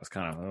like that was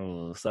kind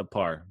of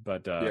subpar.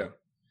 But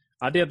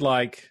I did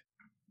like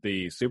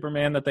the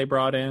Superman that they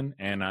brought in,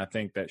 and I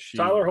think that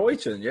Tyler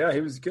Hoechlin,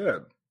 he was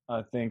good.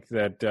 I think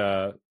that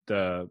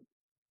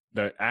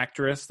the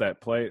actress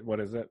that played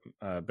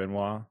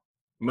Benoit,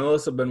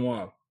 Melissa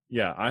Benoit.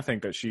 Yeah, I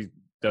think that she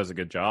does a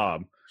good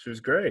job. She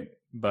was great.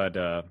 But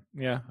I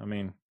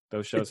mean,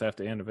 those shows have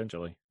to end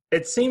eventually.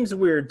 It seems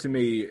weird to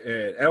me.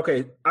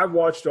 Okay, I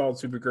watched all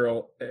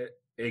Supergirl.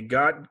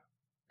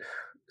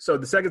 So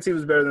the second season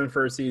was better than the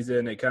first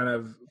season. It kind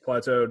of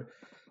plateaued,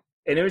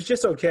 and it was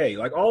just okay.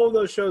 Like all of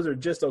those shows are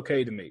just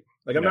okay to me.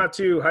 Like I'm not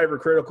too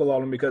hypercritical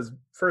on them because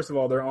first of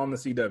all, they're on the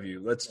CW.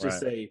 Let's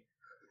just say,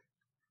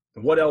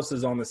 what else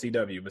is on the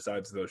CW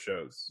besides those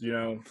shows?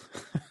 No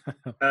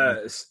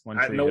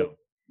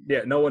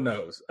one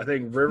knows. I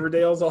think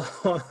Riverdale's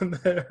on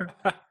there.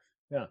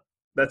 Yeah,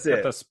 that's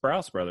it. The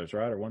Sprouse brothers,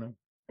 right, or one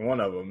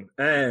of them,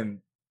 and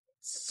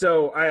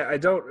so I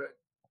don't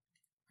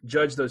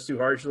judge those too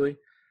harshly.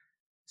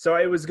 So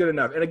it was good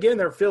enough. And again,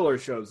 they're filler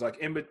shows, like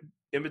in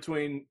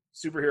between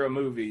superhero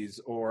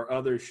movies or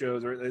other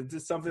shows, or it's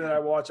just something that I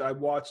watch. I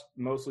watch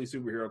mostly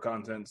superhero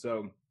content,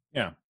 so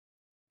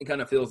it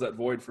kind of fills that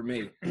void for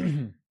me.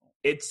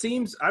 It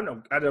seems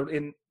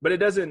but it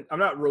doesn't. I'm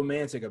not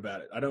romantic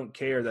about it. I don't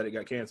care that it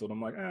got canceled.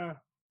 I'm like,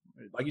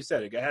 like you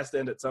said, it has to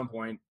end at some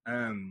point.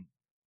 And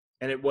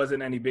it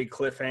wasn't any big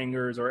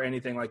cliffhangers or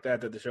anything like that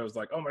the show's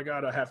like, oh my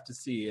God, I have to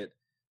see it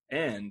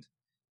end.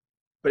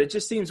 But it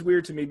just seems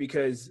weird to me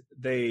because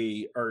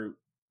they are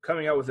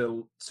coming out with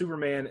a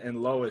Superman and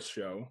Lois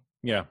show.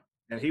 Yeah.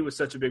 And he was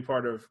such a big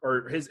part of,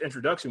 or his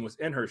introduction was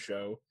in her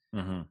show.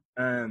 Mm-hmm.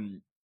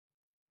 And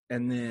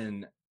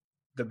then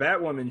the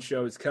Batwoman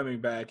show is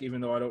coming back,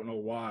 even though I don't know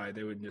why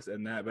they would just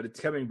end that, but it's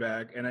coming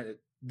back. And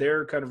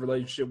their kind of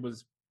relationship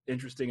was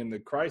interesting in the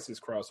Crisis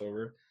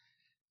crossover.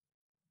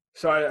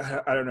 So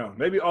I don't know.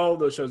 Maybe all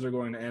of those shows are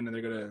going to end and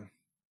they're going to,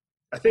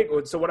 I think,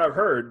 so what I've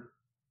heard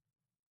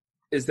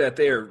is that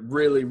they are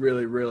really,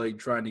 really, really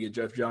trying to get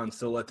Jeff Johns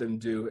to let them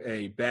do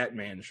a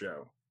Batman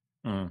show.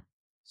 Mm.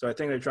 So I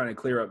think they're trying to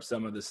clear up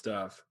some of the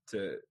stuff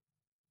to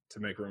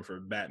make room for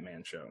a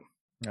Batman show.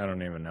 I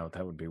don't even know if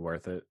that would be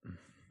worth it.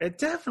 It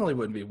definitely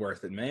wouldn't be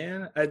worth it,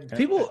 man.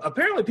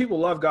 People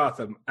love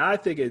Gotham. I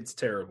think it's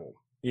terrible.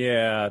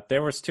 Yeah,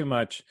 there was too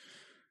much.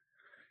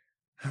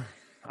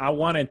 I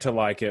wanted to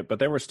like it, but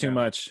there was too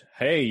much.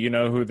 Hey, you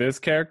know who this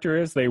character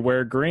is? They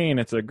wear green.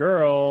 It's a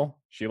girl.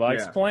 She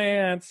likes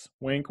plants.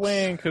 Wink,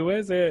 wink. Who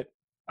is it?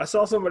 I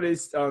saw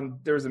somebody's.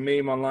 There was a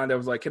meme online that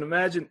was like, "Can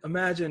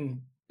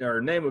imagine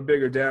or name a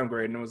bigger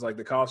downgrade?" And it was like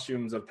the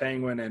costumes of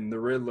Penguin and the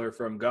Riddler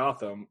from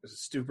Gotham,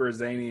 super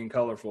zany and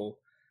colorful.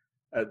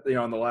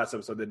 On the last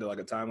episode, they did like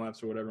a time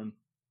lapse or whatever,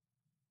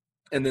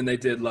 and then they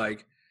did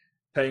like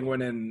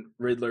Penguin and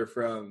Riddler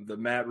from the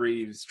Matt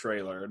Reeves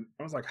trailer. And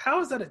I was like, how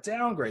is that a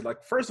downgrade?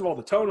 Like, first of all,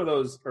 the tone of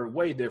those are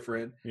way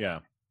different. Yeah.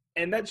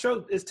 And that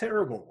show is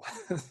terrible.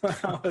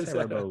 How is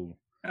that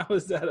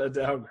a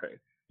downgrade?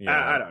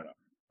 Yeah. I don't know.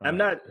 I'm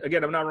not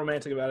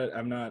romantic about it.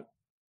 I'm not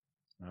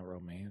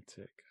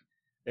romantic.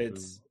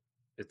 It's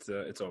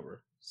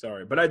over.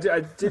 Sorry. But I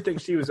did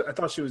think I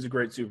thought she was a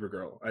great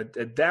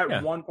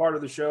Supergirl. One part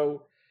of the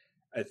show,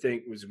 I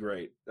think was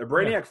great.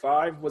 Brainiac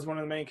 5 was one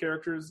of the main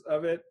characters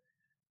of it.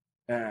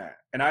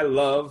 And I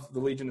love the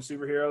Legion of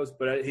Superheroes,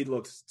 but he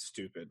looks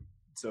stupid.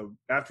 So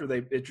after they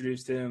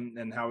introduced him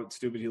and how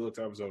stupid he looked,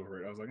 I was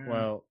over it. I was like,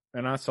 well,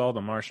 and I saw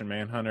the Martian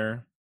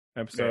Manhunter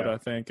episode, I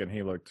think, and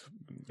he's like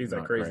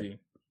crazy, great.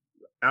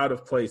 Out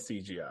of place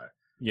CGI.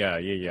 Yeah.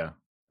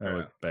 That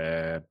was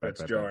bad.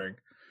 That's jarring.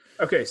 Bad.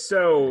 Okay,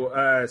 so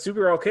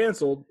Supergirl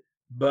canceled,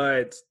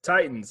 But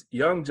Titans,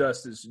 Young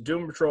Justice,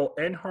 Doom Patrol,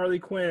 and Harley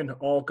Quinn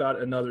all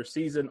got another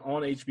season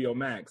on HBO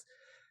Max.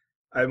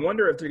 I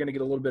wonder if they're going to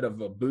get a little bit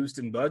of a boost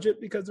in budget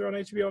because they're on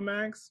HBO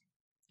Max.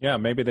 Yeah,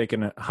 maybe they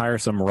can hire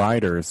some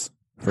writers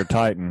for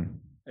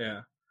Titan.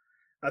 Yeah,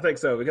 I think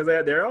so because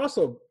they're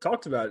also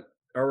talked about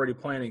already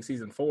planning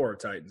season 4 of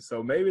Titans.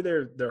 So maybe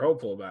they're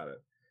hopeful about it.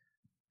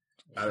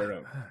 I don't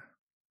know.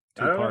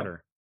 Two-parter.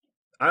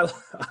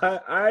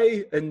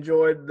 I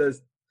enjoyed this.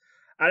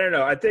 I don't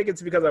know. I think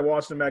it's because I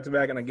watched them back to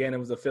back, and again, it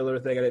was a filler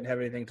thing. I didn't have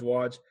anything to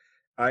watch.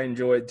 I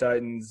enjoyed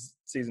Titans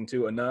season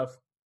 2 enough.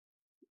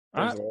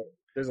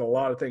 There's a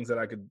lot of things that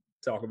I could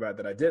talk about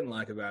that I didn't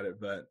like about it,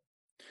 but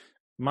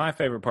my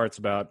favorite parts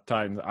about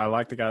Titans, I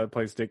like the guy that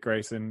plays Dick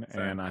Grayson,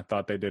 and I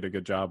thought they did a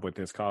good job with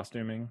his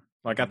costuming.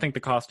 Like, I think the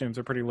costumes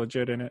are pretty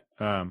legit in it.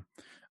 Other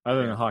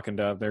than Hawk and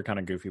Dove, they're kind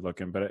of goofy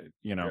looking, but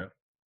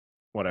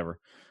whatever.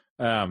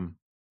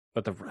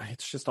 But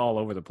it's just all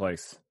over the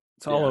place.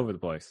 It's all over the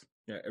place.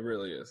 Yeah, it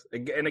really is.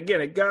 And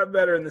again, it got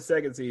better in the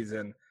second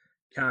season,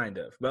 kind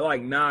of, but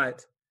like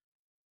not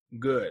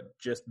good,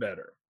 just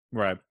better.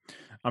 Right.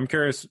 I'm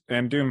curious,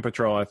 and Doom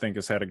Patrol, I think,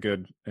 has had a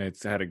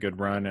good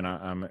run, and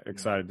I'm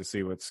excited to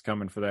see what's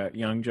coming for that.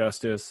 Young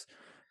Justice.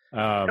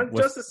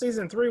 Justice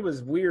season 3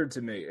 was weird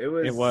to me. It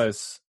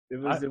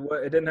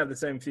didn't have the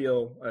same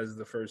feel as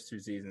the first 2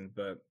 seasons,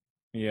 but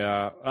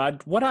yeah.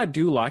 What I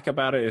do like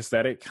about it is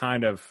that it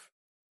kind of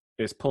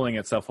is pulling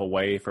itself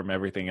away from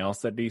everything else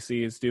that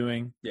DC is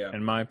doing,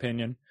 in my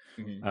opinion,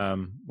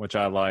 which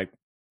I like.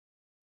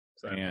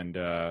 Same.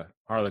 And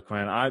Harley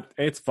Quinn,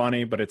 it's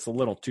funny, but it's a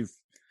little too,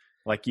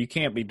 like, you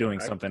can't be doing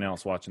something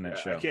else watching that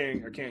show. I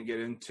can't get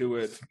into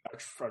it. I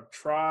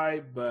try,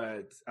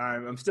 but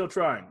I'm still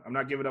trying. I'm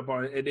not giving up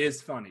on it. It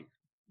is funny.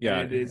 Yeah,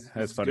 and it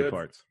has funny good.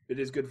 parts. It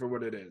is good for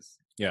what it is.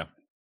 Yeah,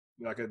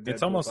 like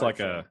it's almost like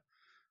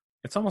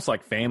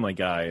Family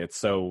Guy. It's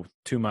so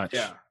too much.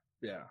 Yeah.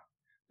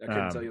 I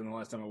couldn't tell you the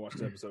last time I watched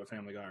an episode of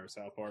Family Guy or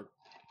South Park.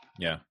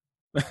 Yeah.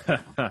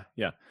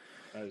 Yeah.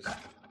 I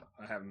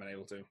haven't been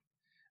able to.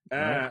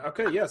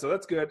 Okay, yeah, so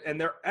that's good.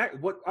 And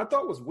what I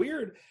thought was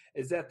weird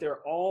is that they're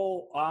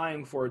all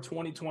eyeing for a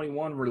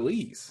 2021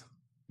 release.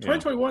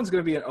 2021 is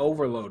going to be an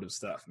overload of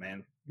stuff,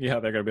 man. Yeah,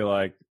 they're going to be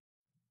like,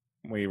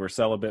 we were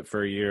celibate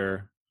for a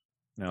year,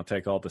 now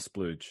take all the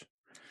splooge.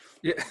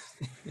 Yeah,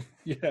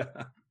 yeah.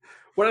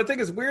 What I think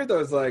is weird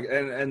though is like,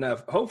 and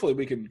hopefully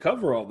we can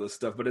cover all this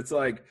stuff, but it's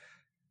like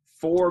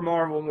 4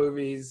 Marvel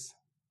movies.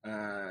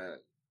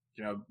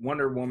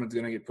 Wonder Woman's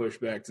going to get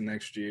pushed back to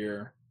next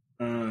year.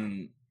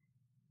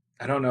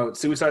 I don't know.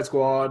 Suicide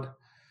Squad.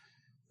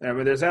 I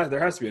mean, there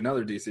has to be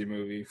another DC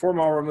movie. 4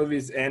 Marvel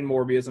movies and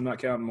Morbius. I'm not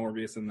counting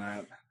Morbius in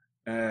that.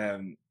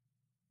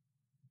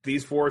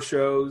 These 4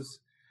 shows,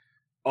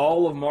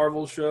 all of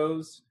Marvel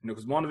shows,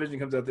 because WandaVision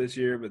comes out this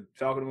year, but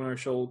Falcon and Winter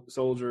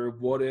Soldier,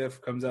 What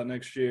If comes out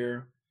next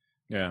year.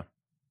 Yeah,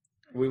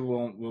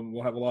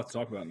 we'll have a lot to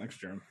talk about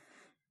next year.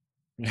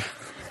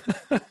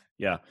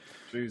 Yeah.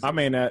 Jesus. I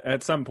mean,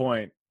 at some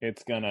point,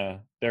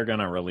 they're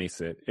gonna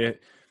release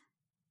it.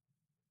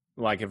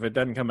 Like, if it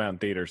doesn't come out in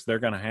theaters, they're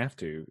going to have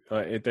to.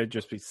 They'd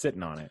just be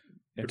sitting on it.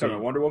 You're talking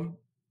about Wonder Woman?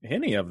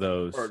 Any of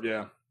those.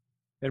 Yeah.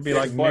 It'd be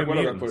like Black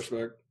Widow got pushed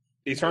back.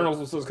 Eternals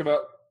was supposed to come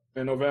out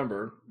in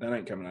November. That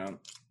ain't coming out.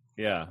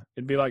 Yeah.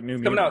 It'd be like New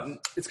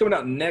Mutants. It's coming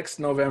out next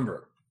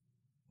November.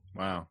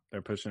 Wow.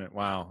 They're pushing it.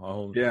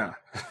 Wow. Yeah.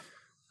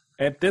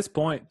 At this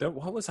point,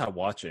 what was I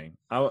watching?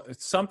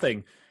 It's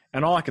something,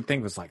 and all I could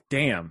think was like,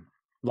 damn,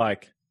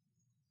 like,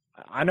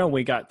 I know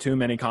we got too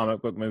many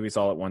comic book movies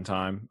all at one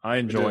time. I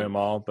enjoy them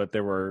all, but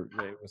it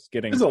was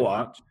getting a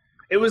lot. Much.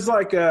 It was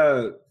like,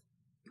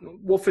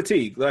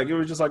 fatigue. Like, it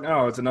was just like,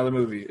 oh, it's another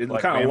movie. It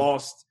like kind of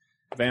lost.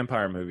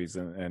 Vampire movies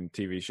and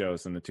TV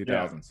shows in the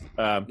 2000s.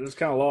 It just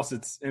kind of lost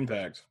its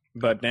impact.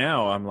 But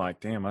now I'm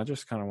like, damn, I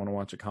just kind of want to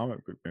watch a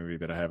comic book movie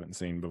that I haven't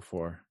seen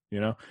before.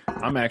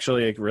 I'm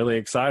actually really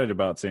excited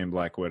about seeing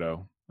Black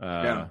Widow.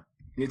 Yeah,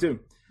 me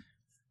too.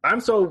 I'm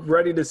so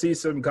ready to see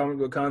some comic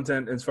book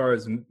content as far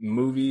as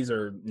movies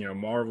or,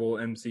 Marvel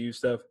MCU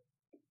stuff.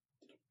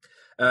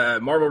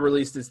 Marvel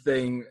released this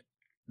thing,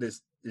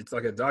 it's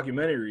like a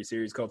documentary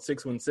series called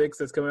 616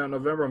 that's coming out in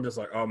November. I'm just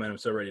like, oh man, I'm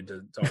so ready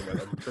to talk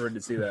about it. I'm so ready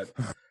to see that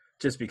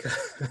just because.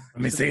 Let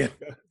me see it.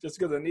 Just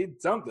because I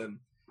need something.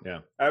 Yeah.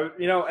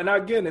 And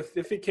again, if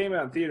it came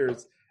out in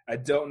theaters, I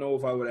don't know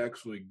if I would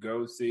actually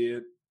go see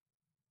it.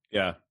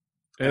 Yeah.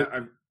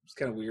 It's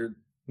kind of weird.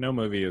 No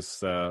movie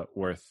is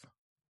worth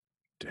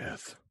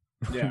death.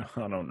 Yeah.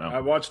 I don't know.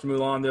 I watched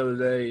Mulan the other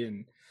day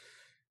and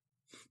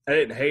I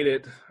didn't hate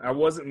it. I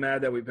wasn't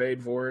mad that we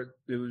paid for it.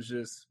 It was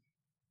just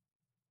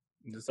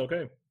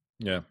okay.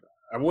 Yeah.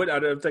 I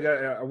don't think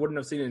I wouldn't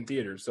have seen it in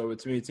theaters. So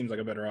to me, it seems like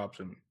a better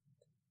option.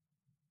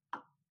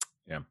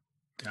 Yeah.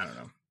 I don't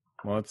know.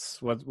 Well,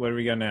 what do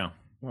we got now?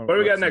 What do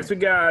we got next? We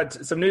got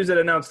some news that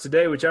announced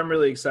today, which I'm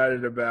really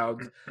excited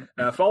about.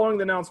 Following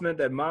the announcement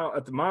that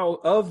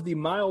the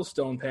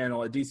Milestone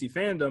panel at DC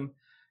Fandom,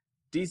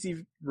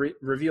 DC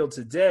revealed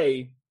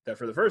today that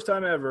for the first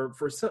time ever,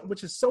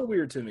 which is so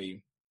weird to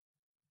me,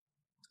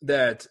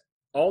 that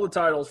all the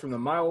titles from the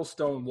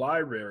Milestone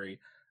library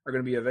are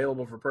going to be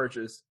available for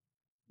purchase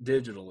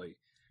digitally,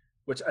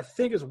 which I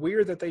think is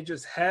weird that they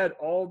just had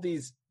all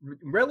these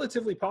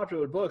relatively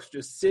popular books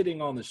just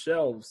sitting on the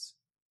shelves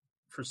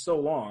for so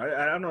long.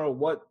 I don't know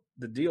what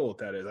the deal with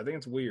that is. I think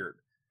it's weird.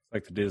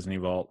 Like the Disney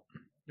Vault.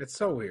 It's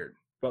so weird,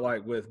 but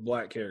like with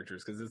black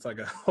characters, because it's like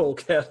a whole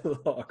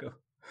catalog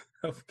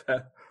of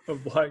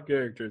black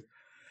characters.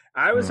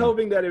 I was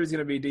hoping that it was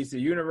going to be DC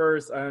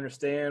Universe. I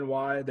understand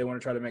why they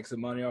want to try to make some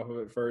money off of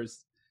it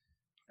first.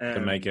 And,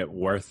 to make it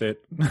worth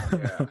it.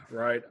 Yeah,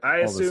 right.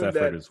 I All assume this effort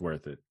that is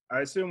worth it. I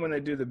assume when they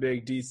do the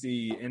big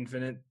DC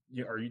Infinite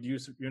or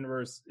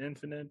Universe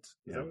Infinite,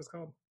 is that what it's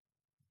called?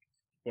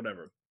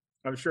 Whatever.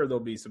 I'm sure there'll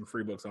be some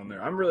free books on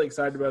there. I'm really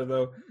excited about it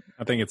though.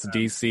 I think it's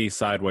DC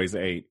Sideways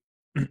 8.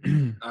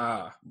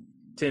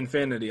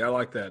 Tinfinity. I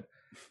like that.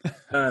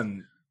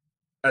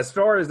 As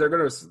far as they're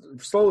going to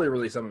slowly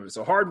release some of it.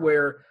 So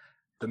Hardware,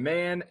 The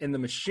Man in the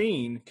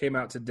Machine came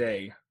out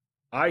today.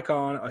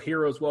 Icon, A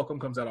Hero's Welcome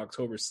comes out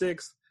October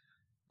 6th.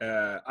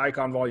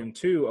 Icon Volume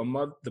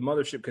 2, The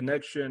Mothership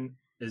Connection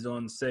is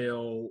on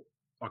sale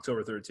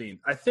October 13th.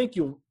 I think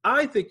you'll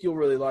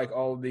really like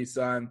all of these,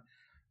 Simon.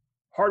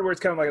 Hardware's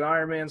kind of like an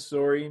Iron Man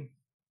story.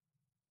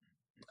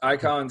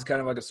 Icon's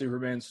kind of like a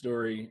Superman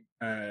story.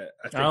 I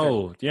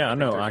know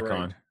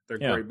Icon. They're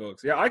great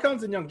books. Yeah,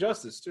 Icon's in Young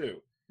Justice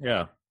too.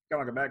 Yeah.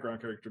 Kind of like a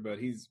background character, but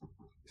he's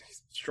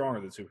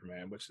stronger than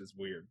Superman, which is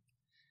weird.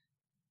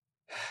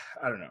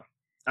 I don't know.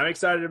 I'm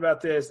excited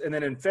about this. And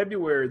then in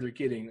February, they're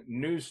getting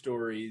news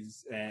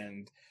stories.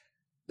 And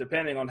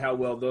depending on how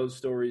well those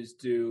stories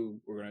do,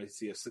 we're going to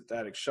see a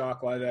Static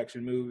Shock live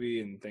action movie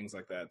and things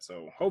like that.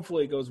 So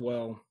hopefully it goes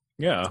well.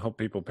 Yeah, I hope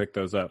people pick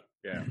those up.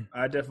 Yeah,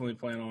 I definitely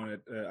plan on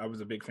it. I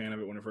was a big fan of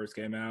it when it first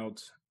came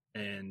out,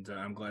 and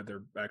I'm glad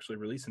they're actually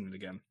releasing it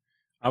again.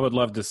 I would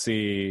love to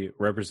see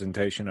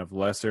representation of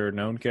lesser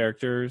known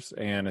characters,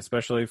 and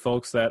especially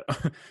folks that,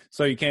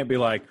 so you can't be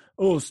like,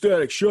 oh,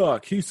 Static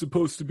Shock, he's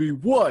supposed to be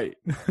white.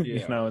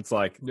 Yeah. It's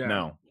like,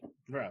 no.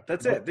 Right.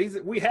 That's it.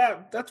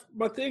 That's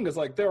my thing is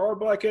like, there are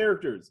black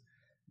characters,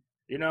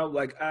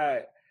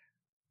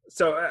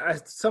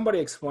 somebody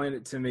explained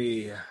it to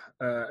me,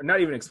 not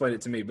even explained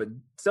it to me, but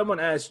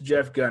someone asked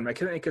Jeff Gunn, I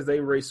think because they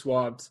race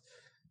swapped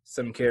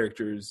some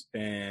characters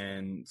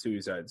in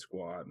Suicide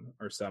Squad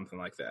or something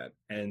like that.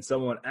 And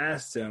someone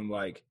asked him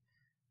like,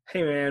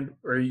 hey man,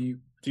 do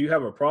you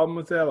have a problem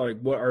with that?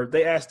 Like what, or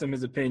they asked him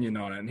his opinion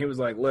on it. And he was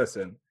like,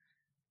 listen,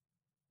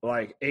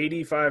 like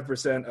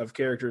 85% of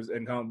characters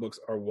in comic books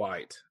are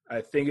white.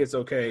 I think it's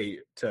okay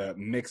to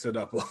mix it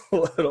up a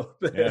little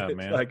bit. Yeah,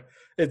 man. Like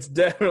it's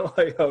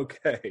definitely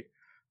okay.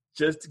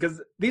 Just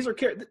because these are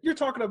you're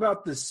talking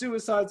about the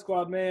Suicide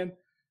Squad, man.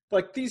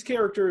 Like these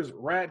characters,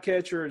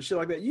 Ratcatcher and shit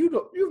like that. You've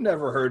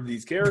never heard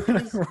these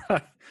characters.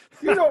 Right.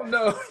 You don't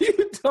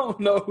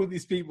know who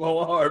these people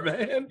are,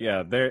 man.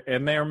 Yeah,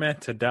 they're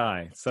meant to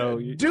die. So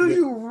do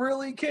you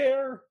really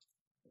care?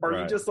 Or are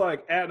you Right. just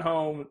like at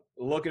home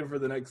looking for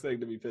the next thing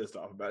to be pissed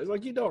off about? It's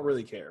like you don't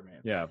really care,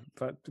 man. Yeah,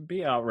 but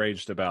be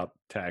outraged about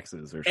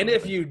taxes or something. And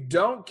if you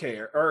don't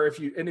care, or if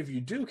you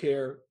do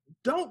care,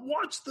 don't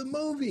watch the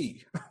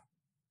movie.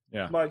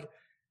 Yeah. Like,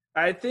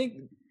 I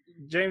think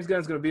James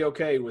Gunn's going to be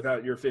okay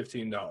without your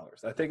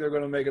 $15. I think they're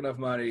going to make enough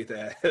money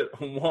that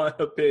one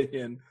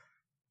opinion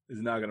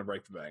is not going to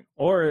break the bank.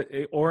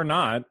 Or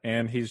not,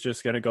 and he's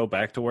just going to go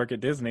back to work at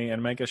Disney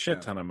and make a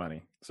shit ton of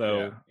money.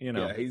 So,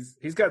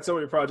 he's got so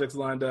many projects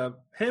lined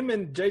up. Him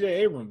and J.J.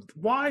 Abrams.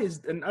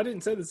 And I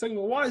didn't say the second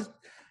one,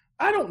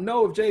 I don't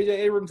know if J.J.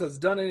 Abrams has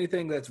done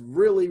anything that's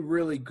really,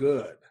 really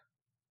good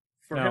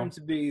for him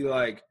to be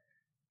like.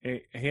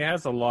 He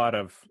has a lot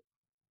of,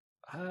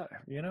 I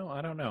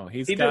don't know.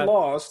 He did got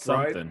Lost,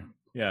 something. right?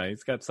 Yeah,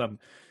 he's got the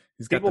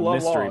People love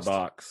mystery Lost.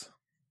 box.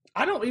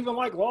 I don't even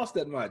like Lost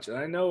that much, and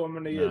I know I'm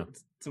going to get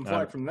some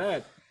flack from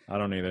that. I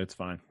don't either. It's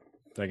fine.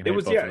 They can It hate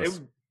was both of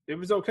us. it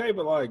was okay,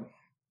 but like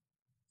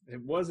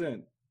it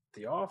wasn't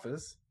The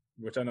Office,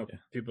 which I know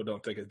people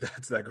don't think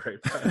that's that great.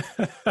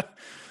 But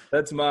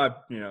that's my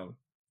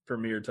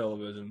premier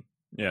television.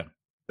 Yeah.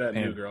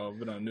 New Girl. I've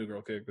been on a New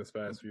Girl kick this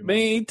past few months.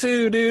 Me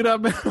too, dude.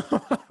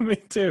 Me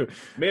too.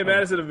 Me and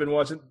Madison have been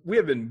watching. We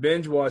have been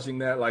binge watching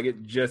that like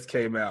it just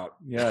came out.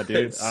 Yeah, dude.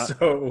 It's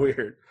so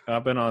weird.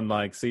 I've been on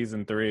like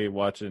season 3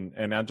 watching,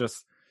 and I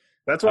just.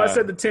 That's why I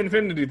said the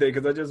Tinfinity thing,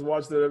 because I just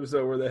watched the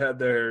episode where they had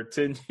their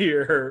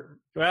 10-year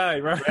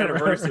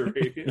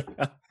anniversary.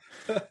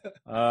 Right.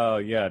 Oh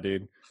yeah,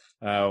 dude.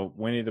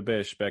 Winnie the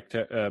Bish,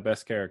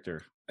 best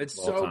character. It's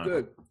so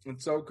good.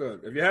 It's so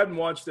good. If you haven't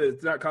watched it,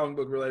 it's not comic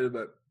book related,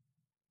 but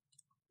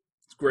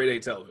it's grade A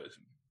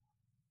television.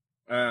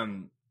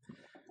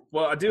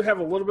 Well, I do have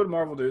a little bit of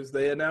Marvel news.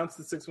 They announced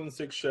the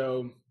 616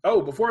 show.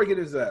 Oh, before I get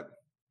into that,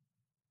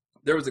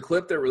 there was a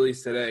clip that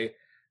released today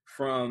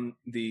from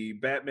the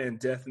Batman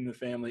Death in the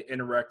Family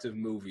interactive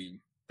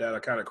movie that I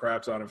kind of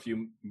crapped on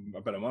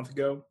about a month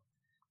ago.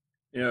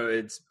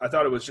 I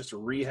thought it was just a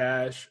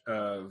rehash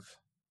of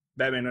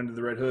Batman Under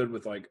the Red Hood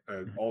with like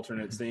an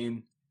alternate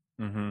scene.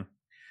 Mm-hmm.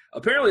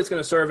 Apparently, it's going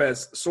to serve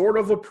as sort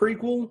of a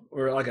prequel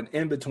or like an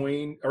in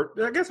between, or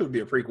I guess it would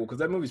be a prequel because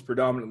that movie's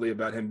predominantly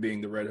about him being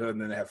the Red Hood,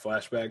 and then they have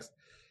flashbacks.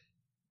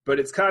 But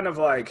it's kind of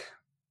like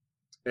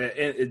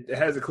it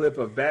has a clip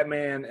of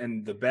Batman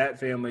and the Bat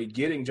family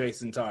getting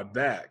Jason Todd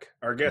back,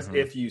 or I guess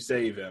if you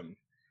save him,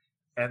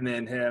 and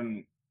then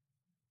him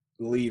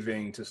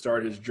leaving to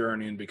start his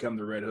journey and become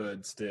the Red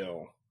Hood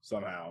still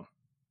somehow.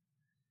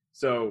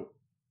 So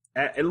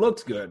it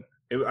looks good.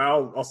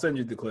 I'll send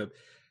you the clip.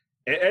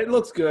 It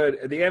looks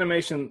good. The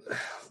animation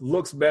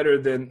looks better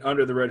than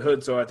Under the Red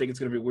Hood, so I think it's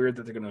going to be weird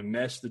that they're going to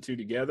mesh the two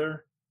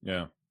together.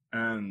 Yeah.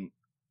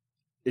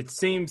 It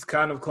seems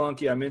kind of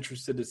clunky. I'm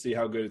interested to see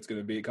how good it's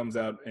going to be. It comes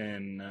out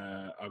in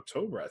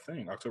October, I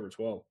think, October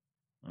 12th.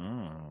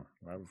 Oh,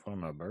 right before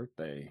my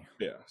birthday.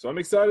 Yeah, so I'm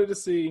excited to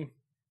see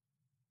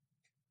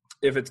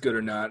if it's good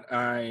or not.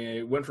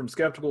 I went from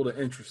skeptical to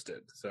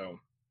interested, so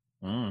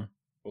we'll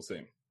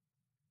see.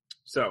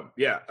 So,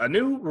 yeah, a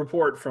new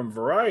report from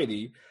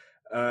Variety.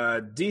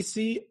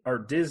 DC or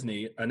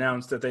Disney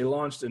announced that they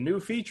launched a new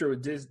feature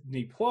with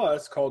Disney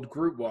Plus called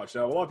Group Watch.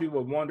 Now, a lot of people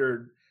have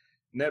wondered,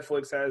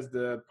 Netflix has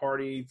the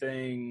party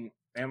thing,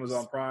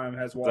 Amazon Prime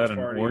has Watch Party. Is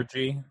that an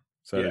orgy?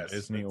 Is that Yes. a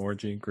Disney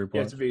orgy group watch?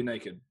 You have to be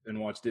naked and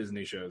watch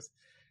Disney shows.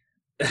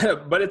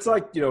 But it's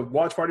like,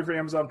 Watch Party for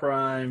Amazon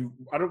Prime.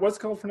 What's it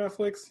called for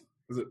Netflix?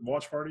 Is it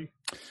Watch Party?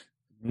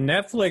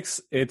 Netflix,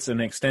 it's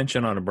an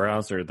extension on a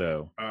browser,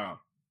 though. Oh.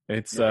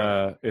 It's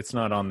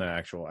not on the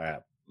actual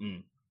app.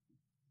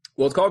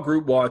 Well, it's called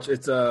Group Watch.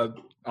 It's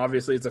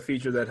obviously it's a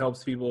feature that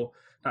lets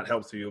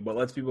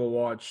people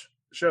watch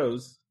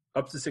shows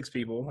up to 6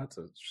 people. That's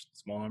a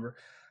small number,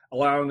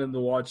 allowing them to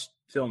watch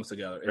films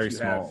together. Very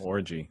small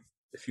orgy.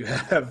 If you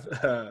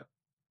have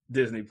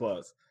Disney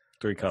Plus,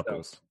 3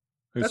 couples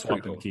who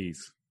swapped the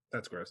keys.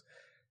 That's gross.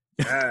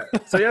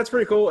 So yeah, it's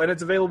pretty cool, and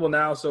it's available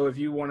now. So if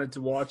you wanted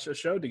to watch a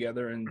show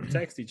together and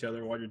text each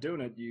other while you're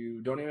doing it, you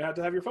don't even have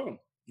to have your phone.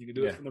 You can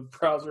do it from the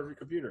browser of your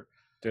computer.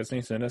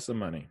 Disney, send us some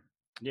money.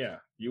 Yeah,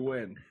 you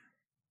win.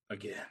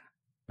 Again.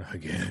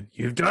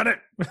 You've done it.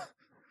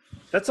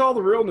 That's all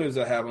the real news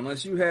I have,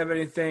 unless you have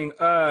anything.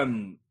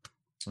 Hasbro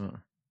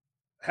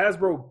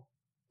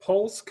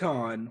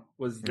PulseCon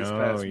was this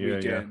past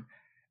weekend.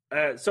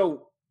 Yeah.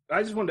 So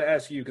I just wanted to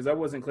ask you, because I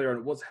wasn't clear on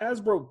it. Was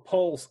Hasbro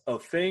Pulse a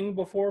thing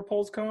before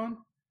PulseCon?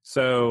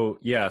 So,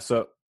 yeah.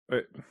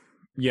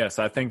 Yes,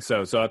 I think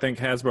so. So I think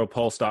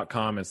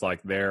HasbroPulse.com is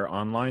like their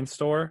online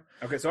store.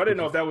 Okay, so I didn't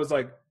know if that was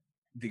like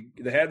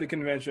they had the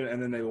convention and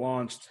then they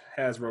launched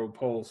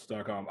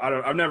HasbroPulse.com.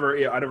 I've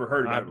never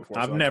heard about it before.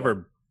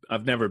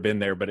 I've never been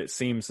there, but it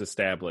seems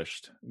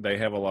established. They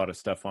have a lot of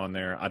stuff on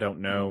there. I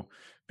don't know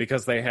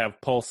because they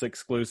have Pulse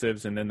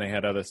exclusives and then they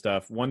had other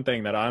stuff. One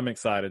thing that I'm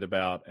excited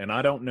about, and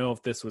I don't know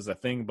if this was a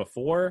thing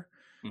before.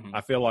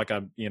 I feel like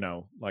I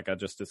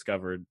just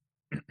discovered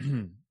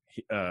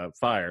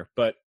Fire,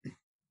 but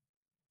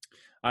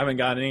I haven't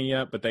got any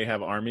yet, but they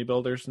have army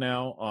builders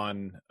now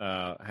on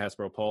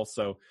Hasbro Pulse.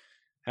 So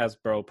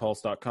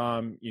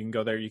HasbroPulse.com, you can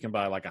go there. You can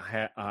buy like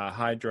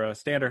a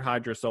standard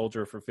Hydra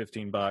soldier for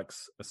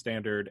 $15, a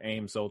standard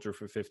AIM soldier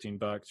for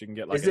 $15. You can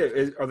get like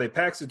are they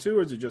packs of 2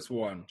 or is it just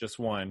one? Just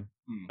one.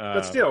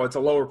 But still, it's a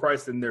lower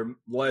price than their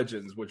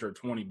Legends, which are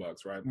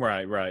 $20,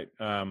 right? Right.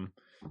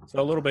 So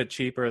a little bit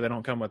cheaper. They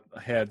don't come with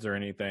heads or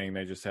anything.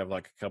 They just have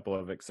like a couple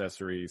of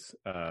accessories,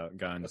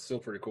 guns. That's still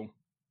pretty cool.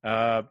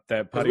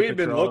 That putty we've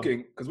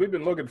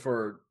been looking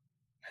for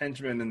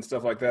henchmen and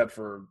stuff like that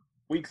for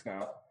weeks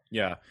now.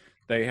 Yeah,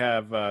 they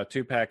have a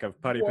 2-pack of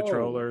putty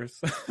patrollers.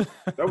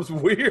 That was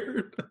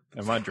weird.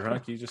 Am I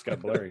drunk? You just got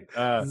blurry.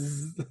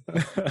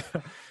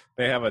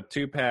 They have a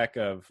 2-pack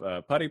of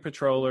putty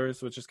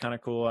patrollers, which is kind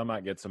of cool. I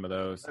might get some of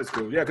those. That's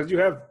cool. Yeah, because you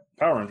have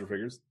Power Ranger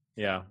figures.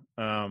 Yeah.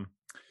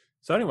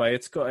 So anyway,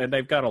 it's cool, and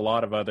they've got a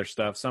lot of other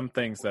stuff. Some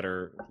things that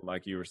are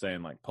like you were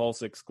saying, like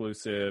Pulse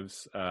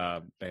exclusives. They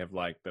have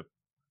like the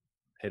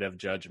Pit of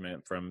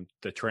Judgment from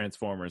the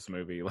Transformers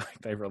movie.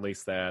 Like they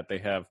released that. They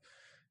have,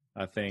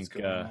 I think,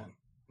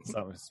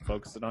 something's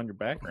focusing on your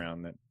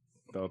background, that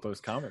those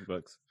comic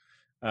books.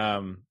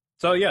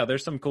 So yeah,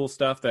 there's some cool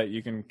stuff that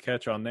you can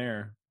catch on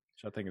there,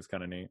 which I think is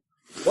kind of neat.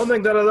 One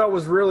thing that I thought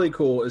was really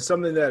cool is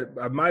something that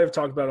I might have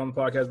talked about on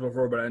the podcast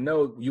before, but I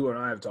know you and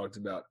I have talked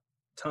about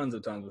tons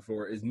of times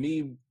before, is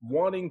me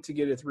wanting to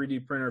get a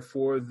 3D printer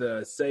for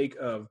the sake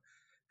of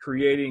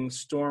creating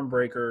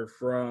Stormbreaker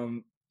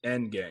from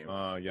Endgame.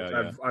 Oh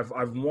yeah.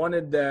 I've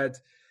wanted that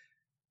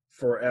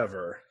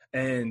forever,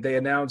 and they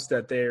announced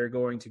that they are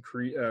going to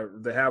create.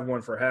 They have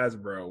one for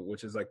Hasbro,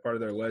 which is like part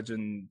of their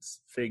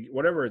Legends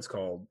whatever it's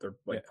called. They're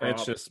like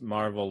it's just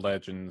Marvel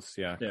Legends,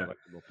 collectible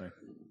thing.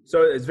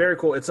 So it's very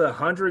cool. It's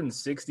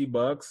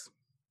 $160.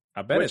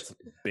 I bet it's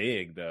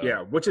big though.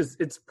 Yeah,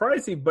 it's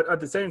pricey, but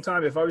at the same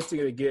time, if I was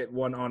to get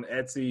one on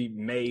Etsy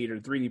made or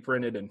 3D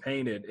printed and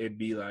painted, it'd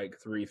be like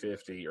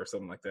 $350 or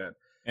something like that.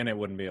 And it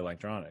wouldn't be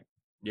electronic.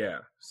 Yeah,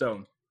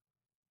 so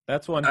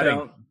that's one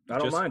thing. I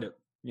don't mind it.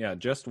 Yeah,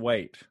 just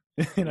wait.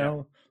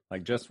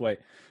 Like just wait,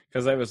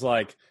 because it was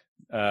like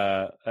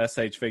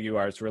SH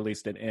Figuarts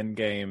released an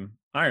Endgame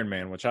Iron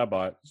Man, which I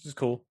bought, which is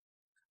cool.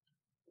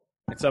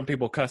 some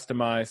people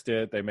customized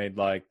it. They made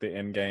like the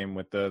end game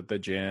with the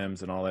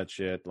gems and all that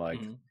shit, like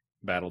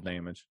battle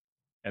damage.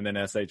 And then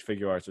SH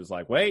Figure Arts was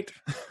like, wait,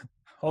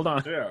 hold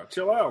on. Yeah,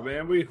 chill out,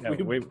 man. We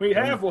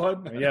have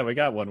one. Yeah, we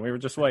got one. We were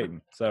just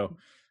waiting. So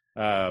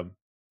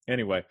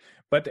anyway,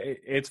 but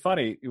it's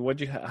funny.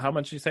 How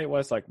much you say it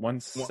was? Like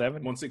 170?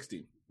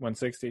 160.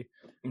 160.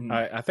 Mm-hmm.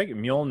 I think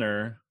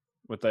Mjolnir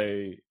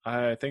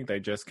I think they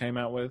just came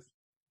out with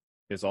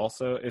is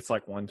also, it's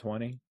like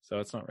 120, so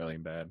it's not really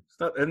bad.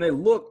 And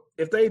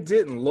if they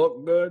didn't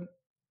look good,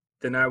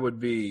 then I'd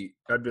be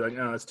like,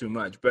 oh, that's too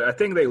much. But I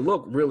think they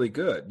look really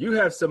good. You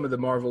have some of the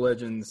Marvel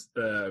Legends,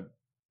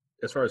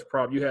 as far as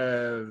prop, you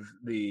have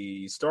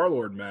the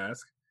Star-Lord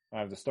mask. I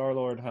have the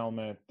Star-Lord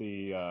helmet, Did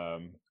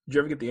you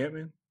ever get the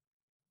Ant-Man?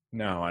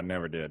 No, I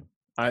never did.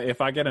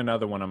 If I get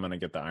another one, I'm going to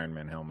get the Iron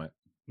Man helmet.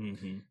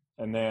 Mm-hmm.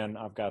 And then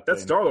I've got that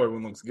Star-Lord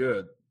one looks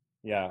good.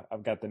 Yeah,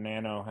 I've got the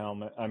Nano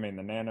helmet. I mean,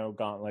 the Nano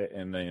Gauntlet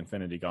and the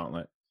Infinity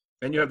Gauntlet.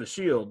 And you have the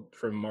shield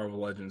from Marvel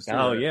Legends too.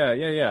 Oh, right?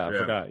 yeah. I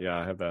forgot. Yeah,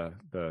 I have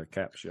the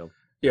Cap shield.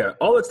 Yeah,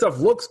 all that stuff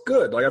looks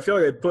good. Like, I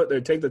feel like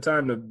they take the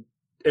time to,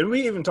 and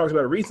we even talked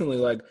about it recently,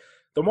 like,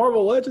 the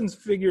Marvel Legends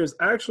figures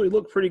actually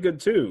look pretty good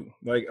too.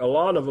 Like, a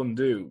lot of them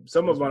do.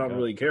 Some of them I don't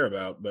really care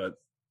about, but.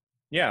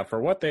 Yeah,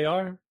 for what they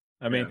are.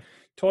 I mean,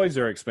 toys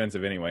are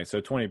expensive anyway, so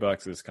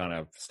 $20 is kind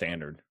of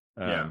standard.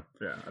 Yeah,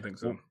 I think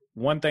so.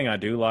 One thing I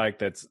do like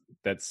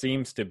that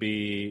seems to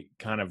be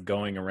kind of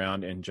going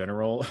around in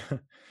general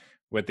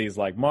with these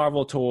like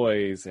Marvel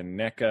toys and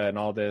NECA and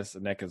all this.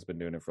 NECA's been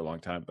doing it for a long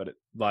time, but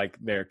like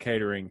they're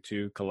catering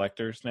to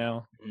collectors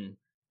now. Mm-hmm. You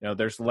know,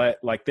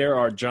 there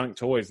are junk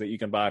toys that you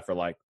can buy for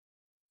like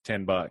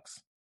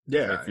 $10.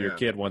 Yeah, if your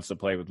kid wants to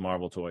play with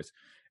Marvel toys,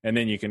 and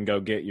then you can go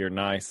get your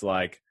nice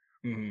like.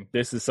 Mm-hmm.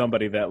 This is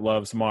somebody that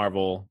loves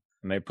Marvel,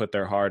 and they put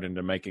their heart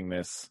into making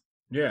this.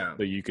 Yeah.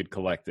 So you could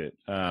collect it,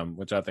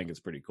 which I think is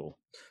pretty cool.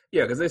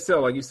 Yeah, because they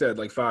sell, like you said,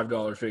 like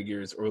 $5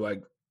 figures or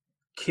like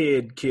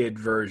kid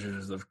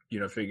versions of,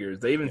 figures.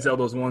 They even sell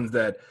those ones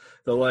that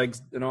the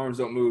legs and arms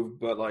don't move,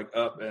 but like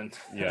up and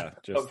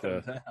just up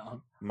and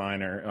down.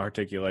 Minor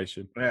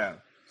articulation. Yeah,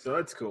 so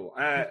that's cool.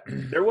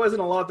 There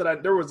wasn't a lot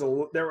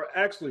there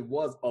actually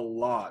was a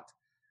lot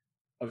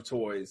of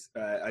toys.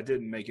 I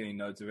didn't make any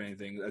notes of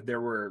anything. There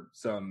were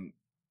some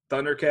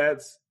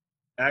Thundercats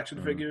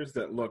action figures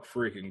that look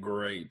freaking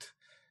great.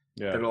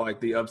 Yeah, they're like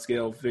the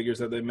upscale figures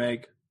that they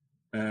make,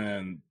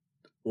 and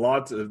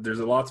there's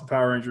lots of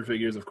Power Ranger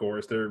figures. Of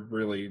course, they're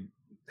really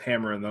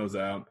hammering those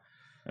out.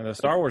 And the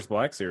Star Wars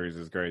Black Series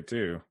is great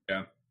too.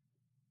 Yeah,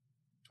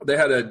 they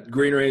had a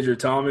Green Ranger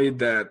Tommy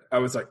that I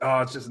was like,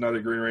 oh, it's just another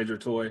Green Ranger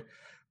toy.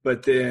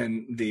 But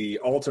then the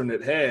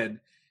alternate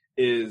head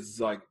is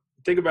like,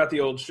 think about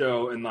the old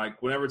show, and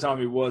like whenever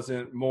Tommy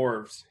wasn't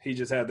morphs, he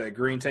just had that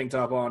green tank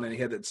top on, and he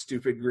had that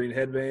stupid green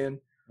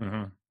headband.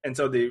 Mm-hmm. And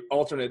so the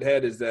alternate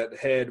head is that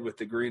head with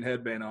the green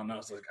headband on. And I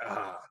was like,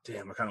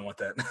 damn, I kind of want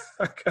that.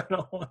 I kind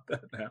of want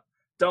that now.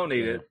 Don't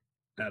need it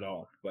at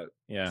all, but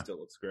it still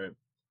looks great.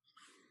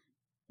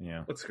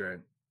 Yeah. Looks great.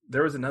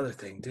 There was another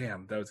thing,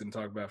 damn, that I was going to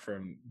talk about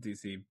from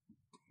DC,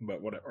 but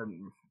or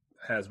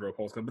Hasbro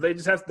Pulse. But they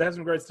have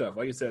some great stuff.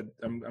 Like you said,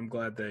 I'm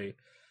glad they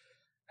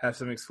have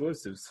some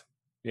exclusives.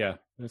 Yeah,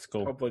 that's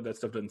cool. Hopefully that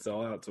stuff doesn't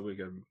sell out so we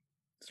can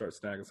start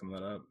snagging some of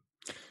that up.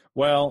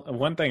 Well,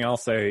 one thing I'll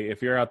say,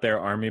 if you're out there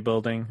army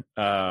building,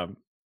 Fortnite,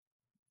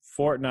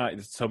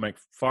 so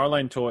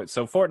McFarlane Toys.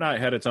 So Fortnite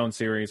had its own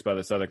series by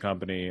this other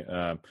company.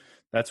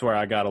 That's where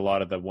I got a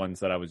lot of the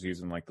ones that I was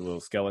using, like the little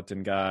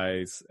skeleton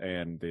guys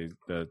and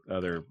the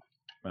other,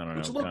 I don't know.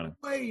 Which look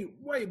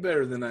way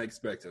better than I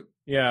expected.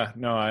 Yeah,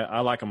 no,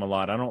 I like them a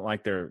lot. I don't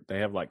like they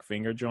have like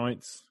finger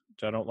joints,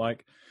 which I don't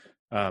like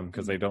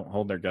because they don't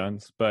hold their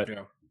guns. But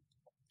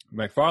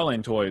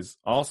McFarlane Toys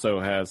also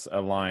has a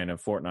line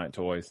of Fortnite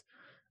toys.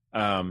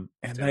 And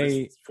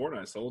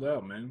Fortnite sold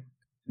out, man.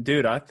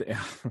 Dude, I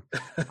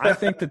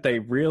think that they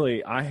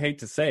really, I hate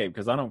to say it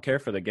because I don't care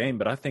for the game,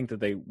 but I think that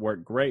they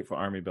work great for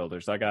army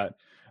builders. I got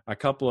a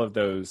couple of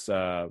those,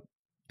 the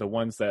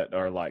ones that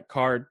are like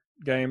card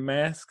game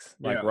masks,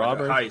 like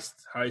robbers.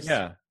 Heist.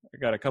 Yeah, I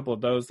got a couple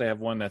of those. They have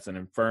one that's an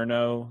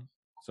Inferno.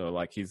 So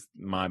like he's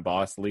my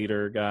boss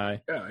leader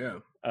guy.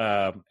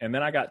 Yeah. And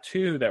then I got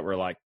two that were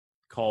like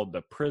called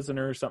the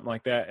Prisoner, something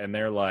like that. And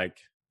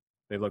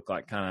they look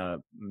like kind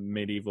of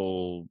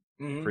medieval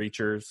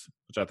creatures,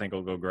 which I think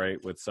will go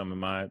great with some of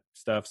my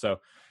stuff.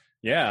 So,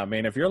 yeah, I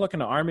mean, if you're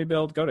looking to army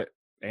build, go to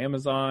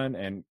Amazon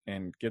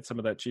and get some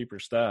of that cheaper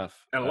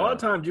stuff. And a lot of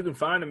times you can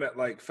find them at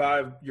like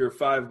your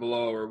Five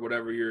Below or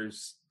whatever your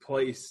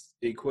place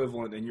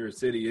equivalent in your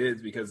city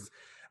is, because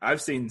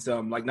I've seen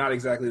some, like not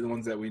exactly the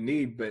ones that we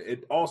need, but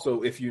it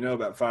also, if you know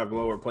about Five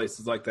Below or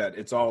places like that,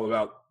 it's all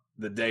about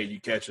the day you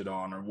catch it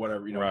on or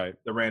whatever, right.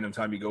 The random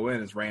time you go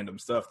in is random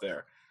stuff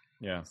there.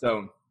 Yeah.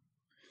 So,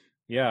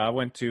 yeah, I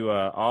went to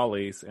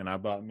Ollie's and I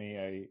bought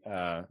me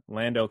a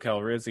Lando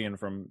Calrissian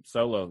from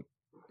Solo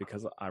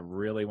because I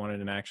really wanted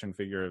an action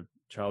figure of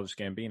Childish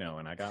Gambino,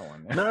 and I got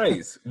one.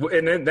 Nice.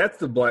 And then that's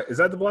the black. Is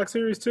that the Black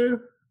Series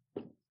too?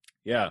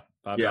 Yeah.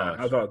 $5. Yeah,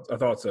 I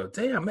thought so.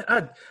 Damn,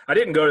 man, I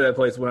didn't go to that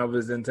place when I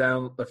was in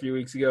town a few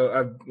weeks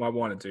ago. I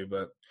wanted to,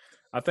 but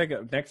I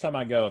think next time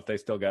I go, if they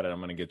still got it, I'm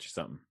going to get you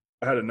something.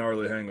 I had a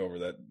gnarly hangover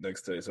that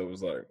next day, so it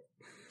was like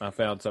I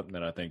found something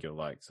that I think you'll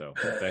like, so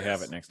they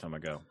have it next time I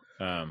go.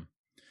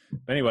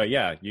 But anyway,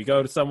 yeah, you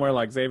go to somewhere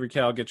like Xavier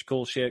Cal, get your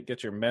cool shit,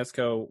 get your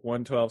Mezco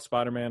 112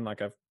 Spider-Man,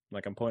 like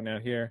I'm pointing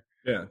out here.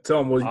 yeah.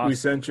 Tell them we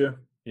sent you.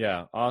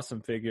 Yeah,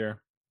 awesome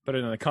figure. Put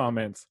it in the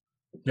comments.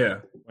 Yeah,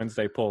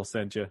 Wednesday Poll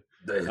sent you.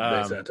 they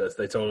sent us.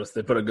 They told us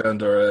they put a gun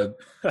to our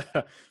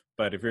head.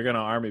 But if you're gonna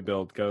army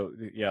build,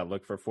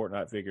 look for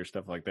Fortnite figures,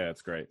 stuff like that.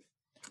 It's great.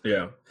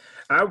 Yeah,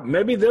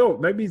 maybe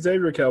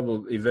Xavier Cal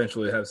will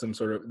eventually have some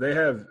sort of. They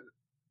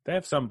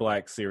have some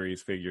Black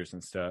Series figures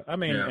and stuff. I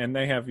mean, Yeah. and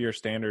they have your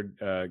standard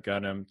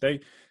Gundam.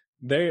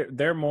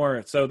 They're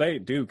more so they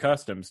do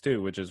customs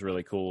too, which is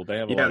really cool. They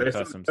have a lot of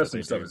customs.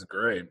 Custom stuff is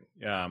great.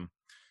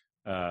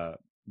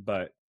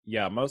 But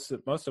yeah, most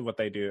of what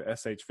they do,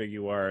 SH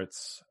Figure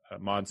Arts,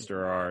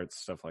 Monster Arts,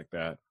 stuff like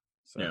that.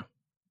 So, yeah.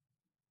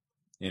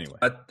 Anyway,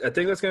 I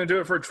think that's going to do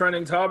it for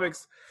trending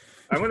topics.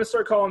 I'm going to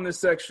start calling this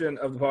section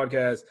of the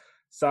podcast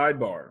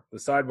Sidebar, the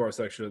sidebar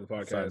section of the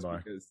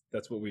podcast, because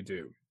that's what we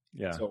do.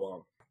 Yeah. So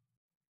long.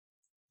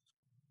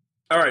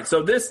 All right,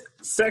 so this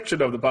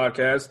section of the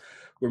podcast,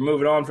 we're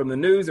moving on from the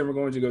news, and we're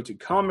going to go to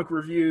comic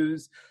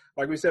reviews.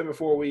 Like we said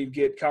before, we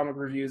get comic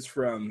reviews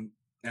from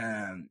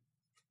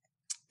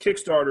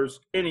Kickstarters,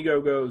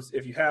 Indiegogos.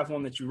 If you have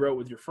one that you wrote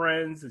with your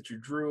friends, that you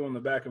drew on the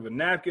back of a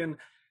napkin,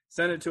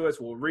 send it to us.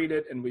 We'll read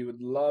it, and we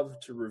would love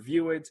to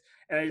review it.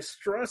 And I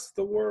stress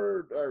the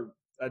word, or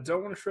I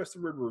don't want to stress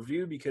the word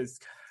review, because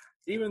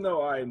even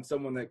though I am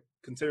someone that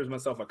considers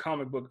myself a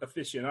comic book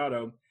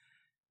aficionado,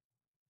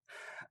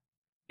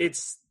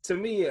 it's, to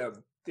me,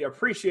 the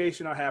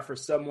appreciation I have for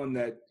someone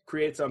that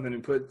creates something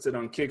and puts it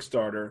on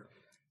Kickstarter,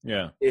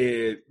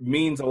 it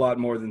means a lot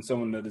more than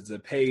someone that is a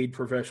paid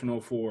professional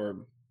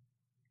for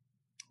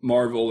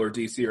Marvel or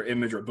DC or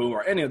Image or Boom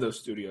or any of those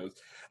studios.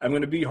 I'm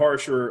going to be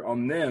harsher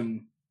on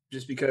them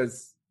just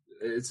because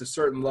it's a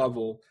certain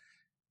level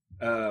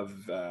of,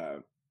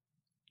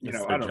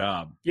 it's their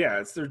job. Yeah,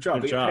 it's their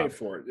job. They get paid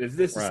for it. If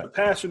this is a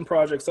passion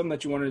project, something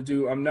that you want to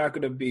do, I'm not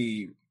going to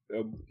be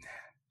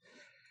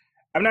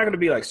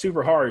like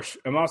super harsh.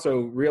 I'm also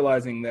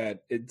realizing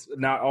that it's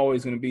not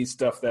always going to be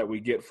stuff that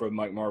we get from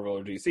like Marvel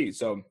or DC.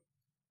 So,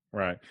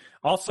 right.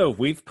 Also,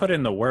 we've put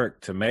in the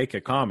work to make a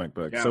comic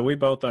book, so we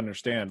both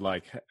understand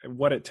like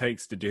what it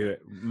takes to do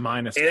it.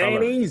 Minus it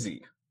color. Ain't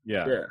easy.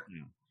 Yeah.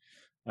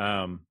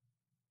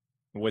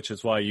 Which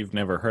is why you've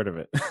never heard of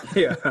it.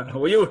 Yeah.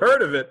 Well, you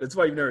heard of it. That's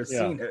why you've never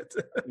seen it.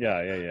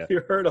 Yeah.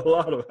 You heard a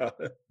lot about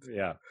it.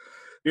 Yeah.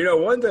 You know,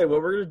 one day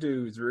what we're going to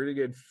do is we're going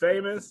to get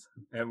famous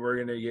and we're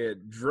going to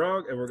get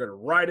drunk and we're going to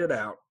write it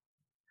out.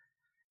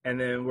 And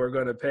then we're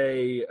going to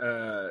pay,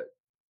 we're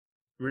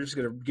just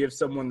going to give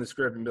someone the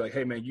script and be like,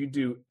 hey, man, you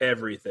do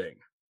everything.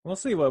 We'll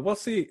see.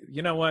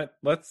 You know what?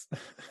 We'll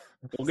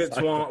get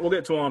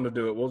Tuan to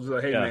do it. We'll just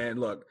like, hey, man,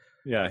 look.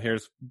 Yeah,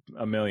 here's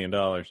 $1 million.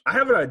 I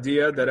have an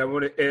idea that I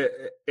want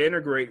to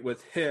integrate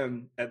with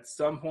him at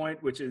some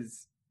point, which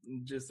is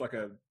just like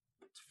a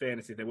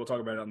fantasy thing. We'll talk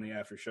about it on the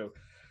after show.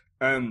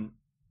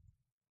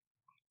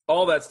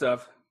 All that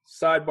stuff,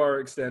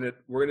 sidebar extended.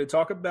 We're going to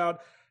talk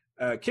about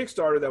a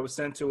Kickstarter that was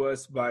sent to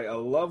us by a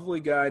lovely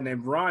guy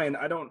named Ryan.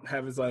 I don't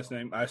have his last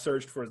name. I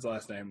searched for his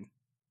last name.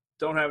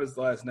 Don't have his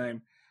last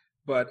name.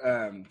 But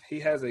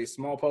he has a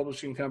small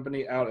publishing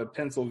company out of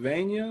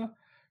Pennsylvania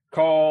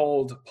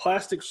called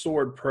Plastic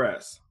Sword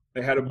Press.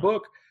 They had a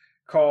book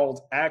called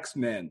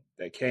Axemen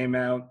that came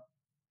out.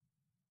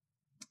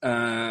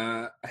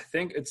 I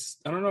think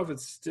I don't know if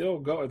it's still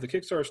going, if the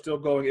Kickstarter is still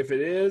going. If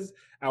it is,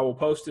 I will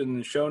post it in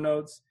the show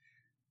notes.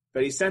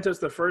 But he sent us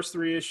the first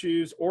 3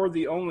 issues, or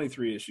the only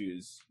 3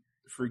 issues.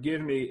 Forgive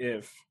me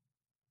if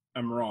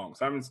I'm wrong.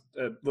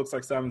 Looks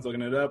like Simon's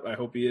looking it up. I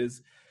hope he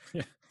is,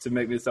 to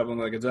make me sound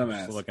like a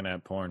dumbass. Just looking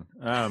at porn.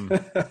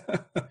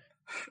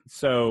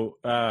 So,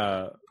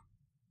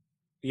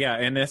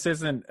 and this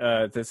isn't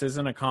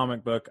a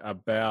comic book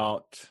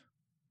about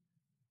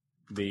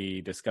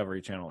the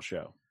Discovery Channel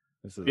show.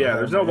 This is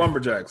there's no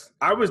lumberjacks.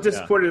 I was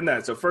disappointed in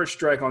that. So first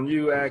strike on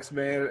you,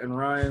 Axeman and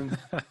Ryan.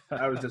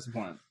 I was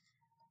disappointed.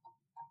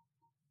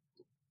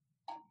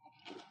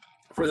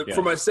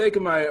 For my sake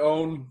of my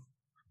own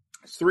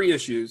 3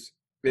 issues,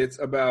 it's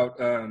about.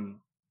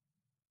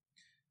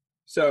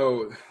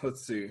 So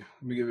let's see.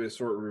 Let me give you a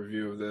short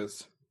review of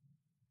this.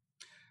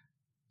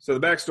 So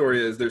the backstory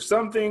is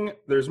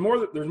there's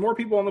more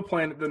people on the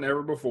planet than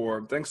ever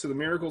before. Thanks to the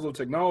miracles of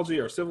technology,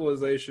 our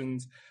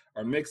civilizations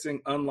are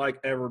mixing unlike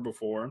ever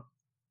before.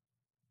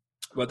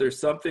 But there's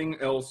something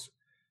else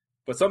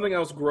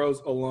grows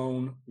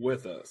alone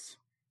with us.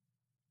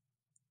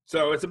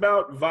 So it's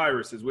about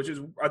viruses, which is,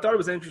 I thought it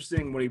was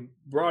interesting when he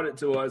brought it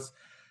to us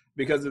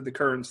because of the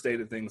current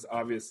state of things,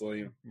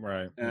 obviously.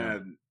 Right.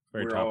 And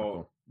very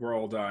topical. We're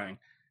all dying.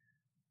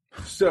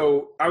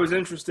 So I was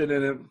interested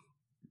in it.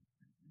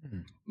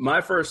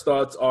 My first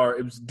thoughts are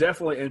it was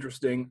definitely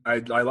interesting. I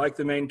like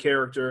the main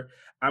character.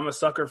 I'm a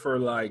sucker for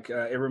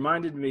it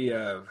reminded me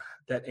of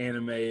that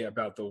anime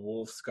about the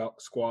Wolf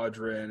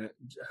Squadron,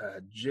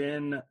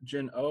 Jinro.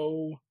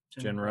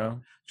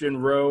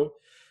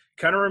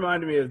 Kind of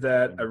reminded me of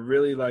that. I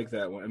really like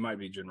that one. It might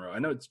be Jinro. I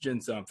know it's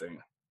Jin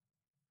something.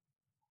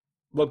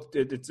 Look,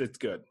 it's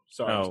good.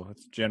 Sorry. Oh,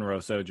 it's Jinro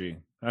Soji.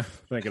 I'm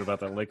thinking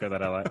about that liquor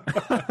that I like.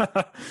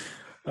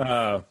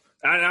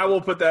 And I will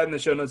put that in the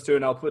show notes too,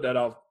 and I'll put it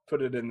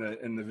in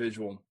the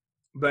visual.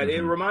 But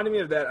it reminded me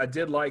of that. I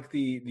did like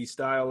the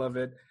style of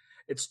it.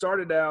 It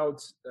started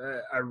out,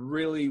 I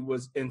really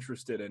was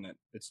interested in it.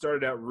 It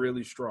started out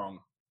really strong.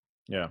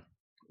 Yeah.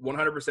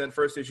 100%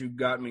 first issue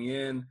got me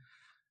in.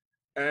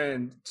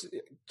 And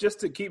just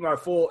to keep my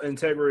full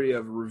integrity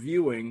of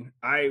reviewing,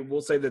 I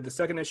will say that the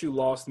second issue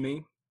lost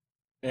me.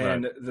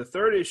 And the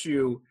third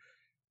issue,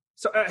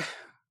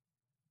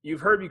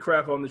 you've heard me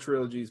crap on the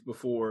trilogies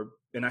before,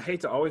 and I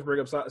hate to always bring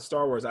up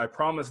Star Wars. I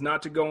promise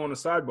not to go on a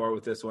sidebar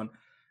with this one,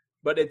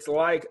 but it's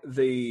like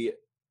the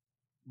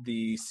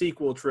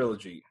sequel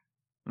trilogy.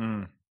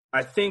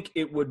 I think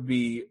it would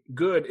be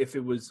good if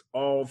it was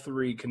all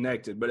three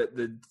connected, but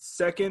the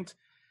second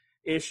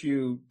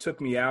issue took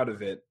me out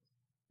of it.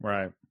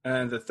 Right.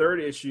 And the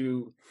third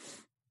issue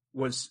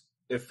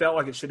it felt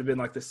like it should have been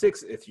like the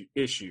sixth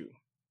issue.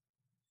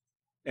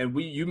 And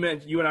you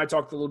and I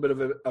talked a little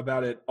bit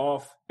about it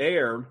off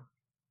air,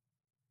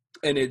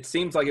 and it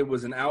seems like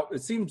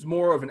it seems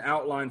more of an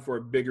outline for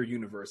a bigger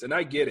universe. And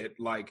I get it.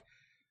 Like,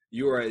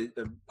 you are a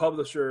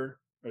publisher,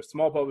 a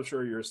small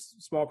publisher, you're a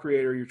small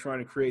creator, you're trying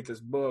to create this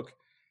book.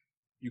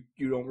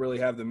 You don't really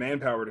have the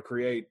manpower to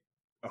create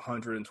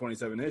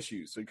 127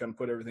 issues. So you kind of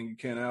put everything you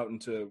can out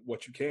into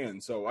what you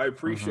can. So I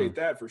appreciate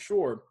that for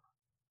sure.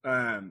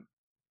 I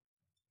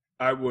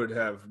would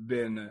have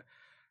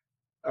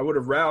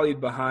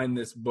rallied behind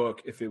this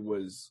book if it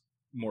was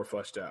more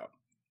fleshed out.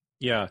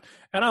 Yeah.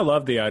 And I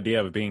love the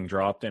idea of being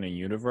dropped in a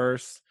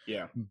universe.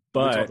 Yeah.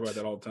 But we talk about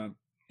that all the time.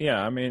 Yeah,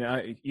 I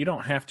mean, you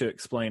don't have to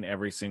explain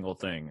every single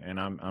thing, and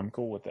I'm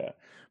cool with that.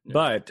 Yeah.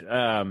 But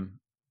I'm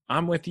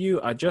with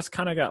you. I just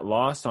kind of got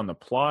lost on the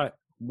plot.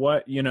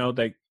 And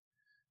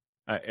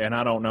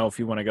I don't know if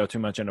you want to go too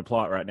much into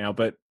plot right now,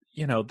 but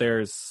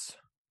there's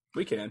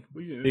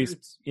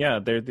these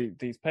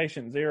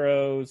patient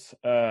zeros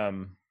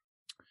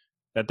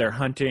that they're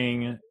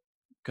hunting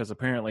because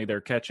apparently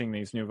they're catching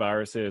these new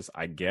viruses,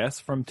 I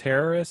guess, from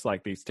terrorists.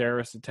 Like, these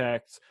terrorist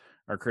attacks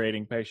are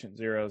creating patient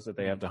zeros that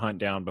they have to hunt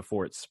down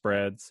before it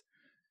spreads.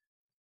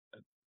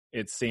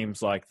 It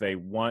seems like they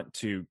want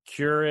to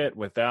cure it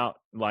without,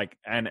 like,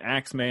 an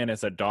Axeman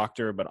is a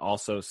doctor, but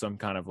also some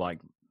kind of, like,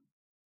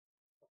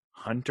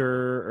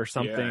 hunter or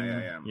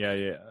something.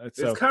 Yeah.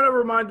 It's kind of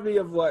reminded me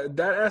of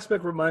that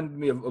aspect reminded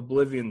me of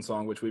Oblivion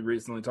Song, which we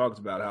recently talked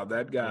about, how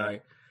that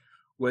guy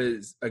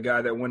was a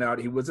guy that went out,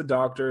 he was a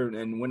doctor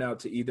and went out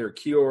to either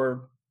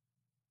cure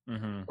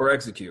or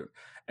execute.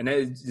 And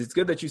it's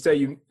good that you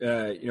say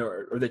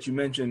or that you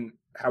mentioned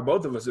how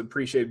both of us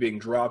appreciate being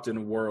dropped in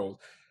a world.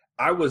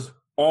 I was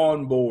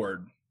on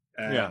board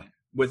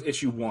with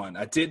issue 1.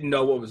 I didn't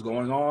know what was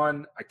going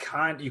on.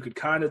 You could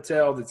kind of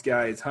tell this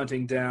guy is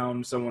hunting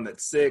down someone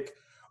that's sick,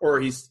 or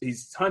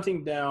he's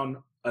hunting down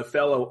a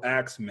fellow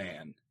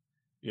Axeman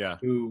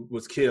who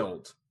was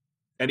killed.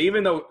 And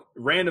even though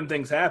random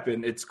things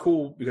happen, it's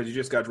cool because you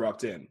just got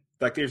dropped in.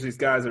 Like, there's these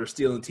guys that are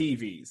stealing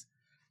TVs,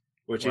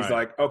 which is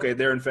like, okay,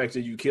 they're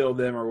infected, you killed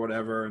them or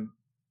whatever.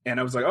 And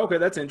I was like, okay,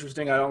 that's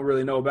interesting. I don't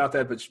really know about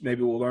that, but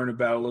maybe we'll learn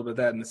about a little bit of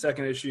that in the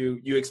second issue.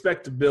 You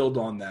expect to build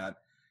on that.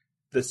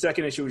 The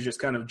second issue was just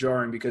kind of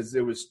jarring because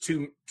it was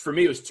too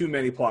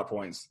many plot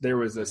points. There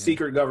was a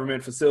secret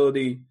government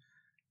facility.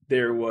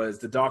 There was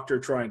the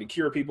doctor trying to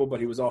cure people, but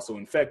he was also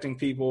infecting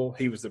people.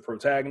 He was the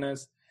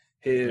protagonist.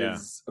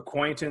 His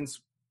acquaintance,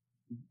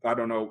 I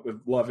don't know if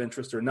love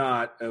interest or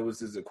not, it was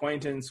his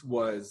acquaintance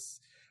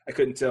I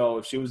couldn't tell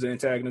if she was an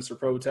antagonist or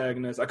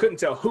protagonist. I couldn't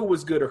tell who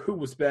was good or who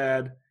was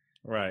bad.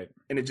 Right.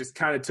 And it just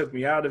kind of took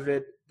me out of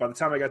it. By the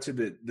time I got to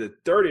the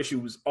third issue,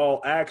 it was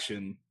all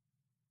action.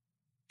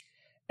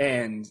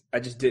 And I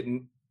just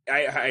didn't,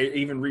 I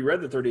even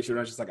reread the third issue and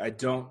I was just like, I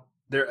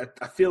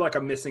feel like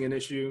I'm missing an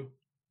issue.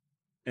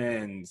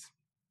 And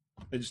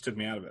it just took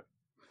me out of it.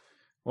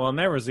 Well, and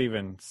there was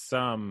even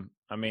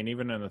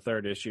even in the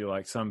third issue,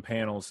 like, some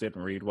panels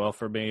didn't read well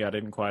for me. I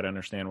didn't quite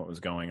understand what was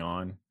going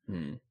on.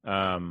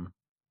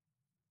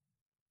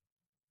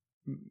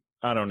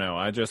 I don't know.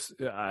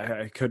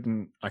 I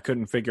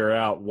couldn't figure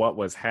out what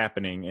was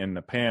happening in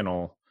the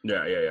panel.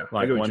 Yeah.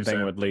 Like, one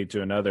thing would lead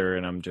to another,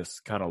 and I'm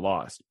just kind of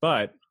lost.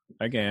 But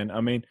again,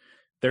 I mean,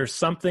 there's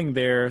something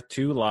there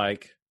to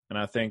like, and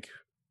I think,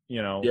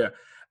 Yeah,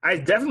 I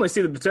definitely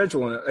see the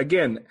potential in it.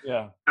 Again,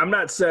 I'm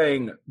not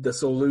saying the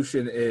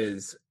solution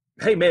is,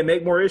 hey, man,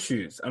 make more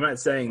issues. I'm not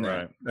saying that.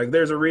 Right. Like,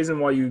 there's a reason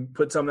why you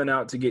put something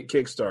out to get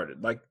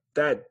kickstarted. Like,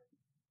 that,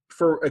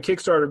 for a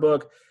Kickstarter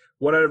book,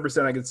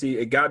 100% I can see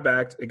it got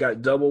backed. It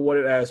got double what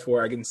it asked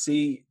for. I can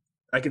see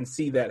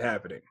that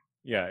happening.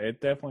 Yeah,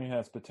 it definitely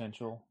has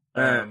potential.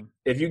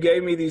 If you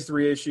gave me these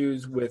 3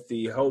 issues with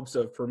the hopes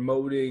of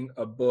promoting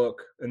a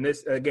book, and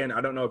this again,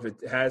 I don't know if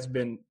it has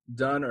been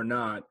done or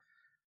not,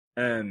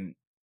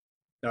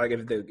 like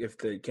if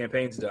the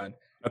campaign's done.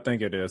 I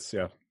think it is.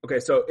 Yeah. Okay,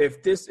 so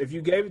if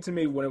you gave it to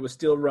me when it was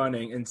still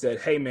running and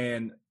said, "Hey,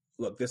 man,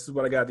 look, this is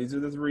what I got. These are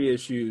the 3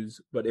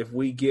 issues, but if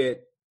we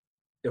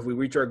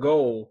reach our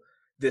goal,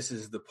 this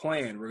is the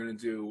plan. We're going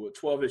to do a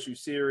 12-issue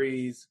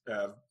series.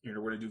 We're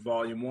going to do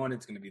volume 1.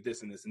 It's going to be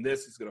this and this and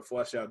this. It's going to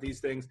flesh out these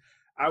things."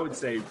 I would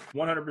say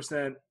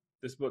 100%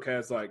 this book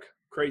has like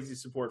crazy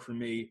support from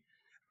me.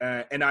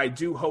 And I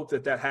do hope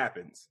that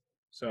happens.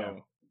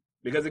 So,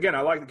 because again,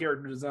 I like the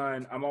character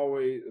design. I'm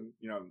always,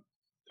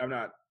 I'm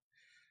not.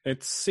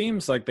 It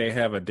seems like they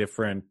have a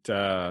different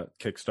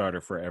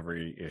Kickstarter for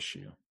every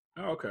issue.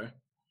 Oh, okay.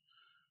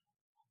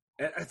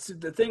 And that's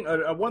the thing.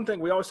 One thing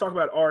we always talk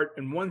about art,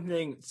 and one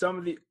thing,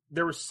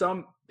 there were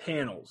some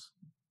panels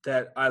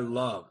that I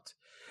loved.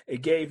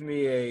 It gave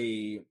me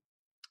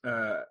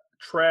a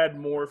Trad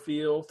Moore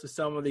feel to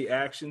some of the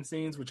action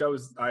scenes, which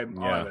I'm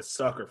a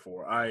sucker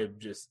for. I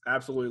just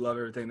absolutely love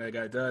everything that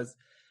guy does.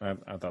 I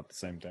thought the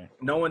same thing.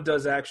 No one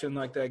does action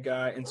like that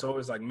guy, and so I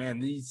was like, man,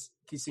 these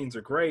scenes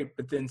are great.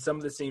 But then some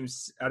of the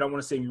scenes, I don't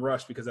want to seem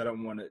rushed because I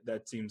don't want to.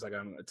 That seems like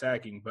I'm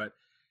attacking, but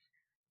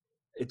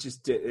it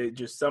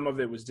just some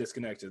of it was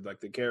disconnected. Like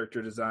the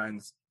character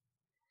designs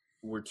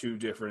were too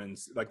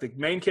different. Like the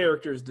main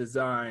character's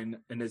design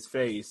and his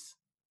face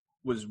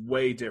was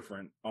way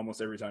different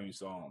almost every time you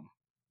saw him.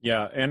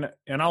 Yeah,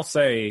 and I'll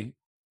say,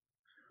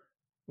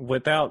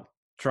 without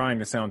trying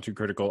to sound too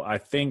critical, I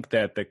think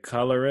that the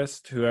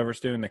colorist, whoever's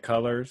doing the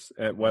colors,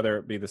 whether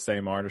it be the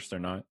same artist or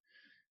not,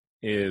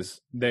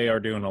 they are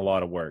doing a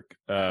lot of work.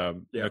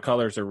 The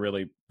colors are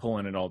really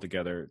pulling it all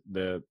together.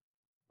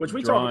 Which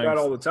we talk about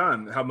all the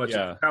time, how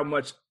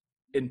much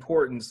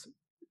importance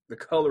the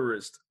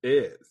colorist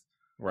is,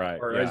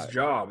 right? Or his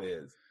job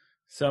is.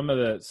 Some of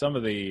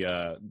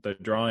the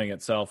drawing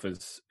itself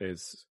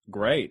is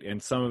great,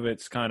 and some of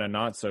it's kind of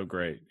not so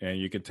great. And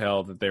you could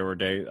tell that there were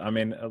days. I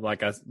mean,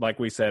 like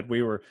we said,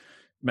 we were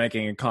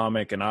making a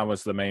comic, and I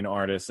was the main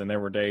artist, and there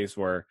were days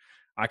where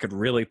I could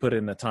really put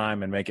in the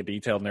time and make it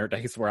detailed, and there were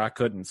days where I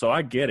couldn't. So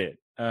I get it.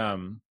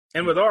 And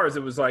with ours,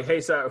 it was like, hey,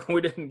 Simon,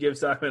 we didn't give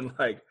Simon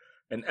like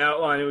an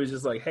outline. It was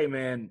just like, hey,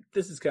 man,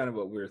 this is kind of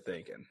what we're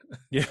thinking.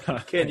 Yeah.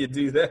 Can you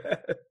do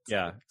that?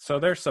 Yeah. So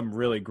there's some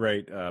really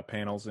great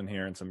panels in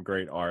here and some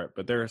great art,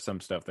 but there is some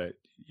stuff that,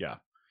 yeah.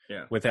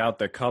 Without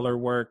the color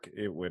work,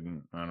 it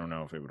wouldn't, I don't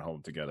know if it would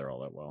hold together all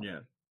that well. Yeah.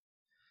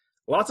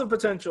 Lots of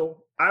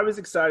potential. I was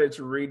excited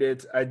to read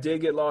it. I did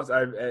get lost.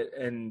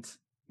 And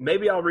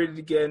maybe I'll read it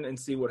again and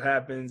see what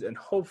happens. And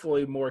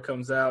hopefully more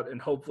comes out.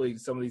 And hopefully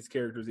some of these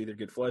characters either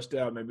get fleshed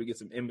out, maybe get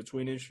some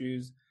in-between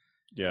issues.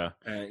 Yeah.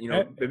 And,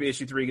 maybe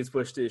issue 3 gets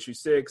pushed to issue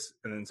 6,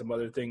 and then some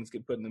other things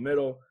get put in the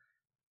middle.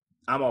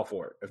 I'm all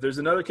for it. If there's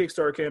another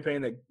Kickstarter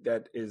campaign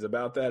that is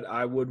about that,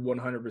 I would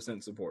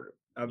 100% support it.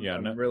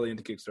 I'm really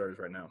into Kickstarters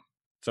right now.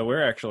 So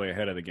we're actually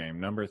ahead of the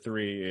game. Number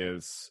 3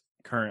 is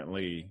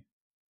currently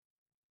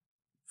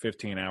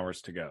 15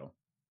 hours to go.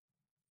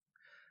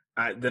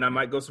 Then I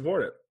might go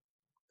support it.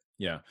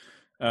 Yeah.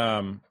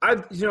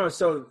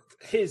 So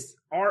his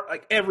art,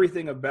 like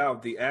everything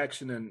about the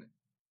action and,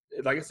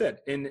 like I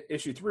said, in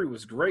issue 3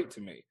 was great to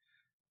me.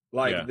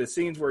 Like the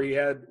scenes where he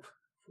had,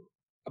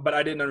 but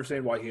I didn't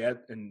understand why he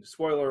had, and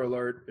spoiler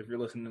alert, if you're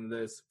listening to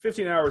this,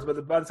 15 hours,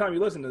 but by the time you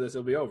listen to this,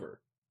 it'll be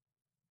over.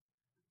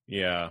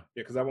 Yeah.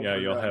 Because I won't. Yeah,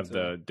 you'll have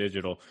the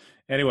digital.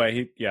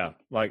 Anyway,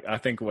 I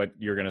think what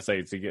you're going to say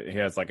is he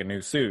has like a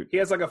new suit. He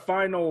has like a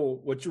final,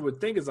 what you would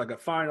think is like a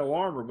final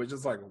armor, but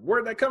just like,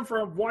 where'd that come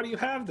from? Why do you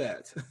have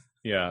that?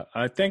 Yeah,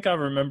 I think I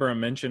remember a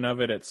mention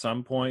of it at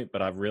some point,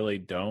 but I really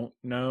don't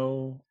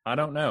know. I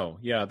don't know.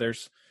 Yeah,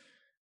 there's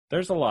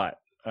a lot.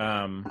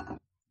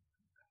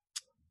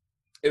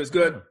 It was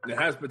good. It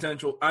has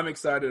potential. I'm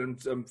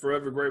excited. I'm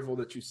forever grateful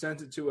that you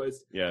sent it to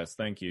us. Yes,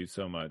 thank you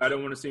so much. I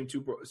don't want to seem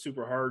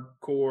super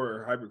hardcore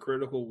or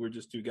hypercritical. We're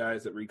just 2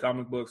 guys that read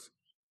comic books.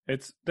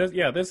 This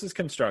is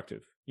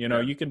constructive.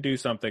 You can do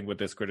something with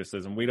this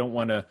criticism. We don't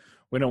want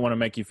to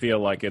make you feel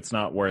like it's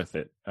not worth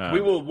it.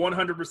 We will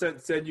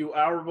 100% send you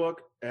our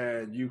book,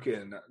 and you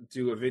can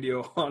do a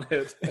video on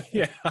it.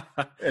 Yeah,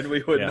 and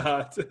we would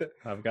not.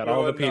 I've got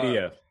all the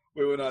PDF.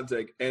 We would not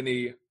take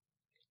any.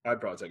 I'd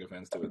probably take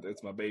offense to it.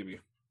 It's my baby.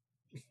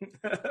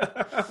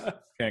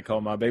 Can't call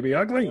my baby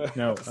ugly.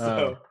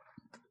 No.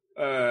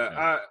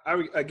 I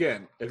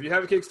again, if you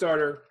have a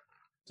Kickstarter,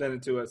 send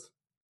it to us.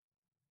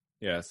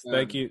 Yes,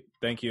 thank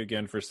you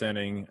again for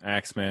sending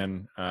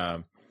Axeman.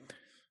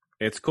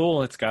 It's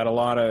cool. It's got a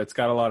lot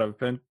of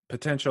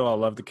potential. I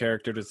love the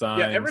character design.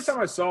 Yeah, every time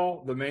I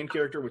saw the main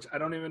character, which I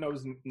don't even know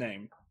his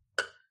name,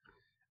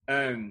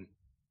 and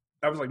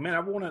I was like, man, I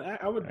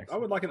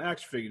would like an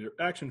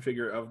action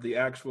figure of the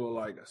actual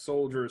like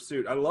soldier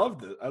suit. I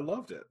loved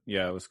it.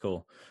 Yeah, it was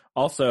cool.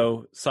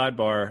 Also,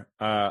 sidebar,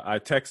 I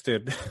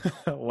texted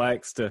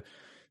Lex to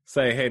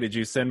say, hey, did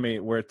you send me?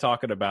 We're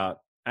talking about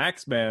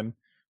Axeman.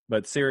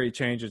 But Siri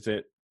changes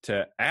it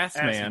to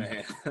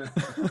Assman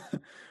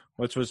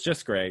which was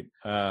just great.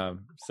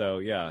 So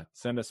yeah,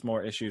 send us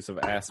more issues of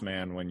Ass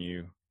Man when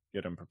you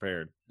get them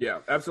prepared. Yeah,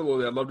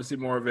 absolutely. I'd love to see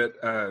more of it.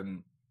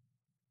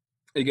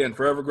 Again,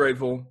 forever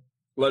grateful.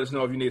 Let us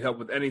know if you need help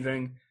with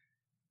anything.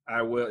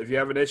 I will. If you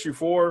have an issue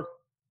 4,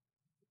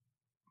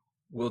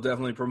 we'll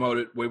definitely promote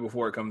it way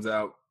before it comes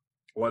out.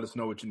 Let us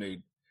know what you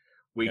need.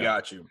 We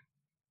got you.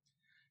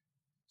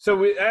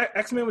 So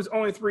X-Men was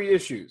only 3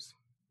 issues.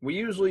 We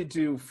usually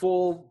do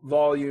full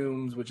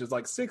volumes, which is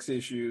like 6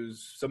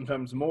 issues,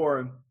 sometimes more,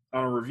 on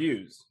our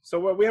reviews.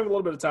 So we have a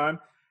little bit of time,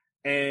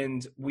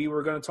 and we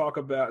were going to talk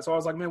about. So I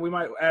was like, man, we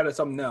might add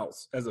something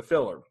else as a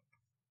filler.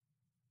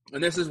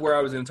 And this is where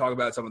I was going to talk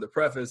about some of the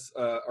preface,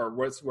 or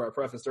where I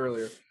prefaced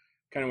earlier,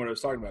 kind of what I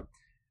was talking about.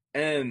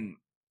 And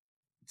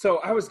so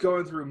I was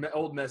going through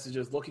old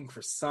messages looking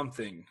for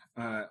something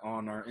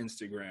on our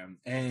Instagram,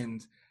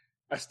 and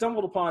I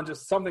stumbled upon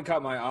just something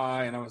caught my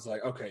eye, and I was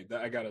like, okay,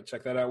 I got to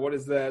check that out. What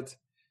is that?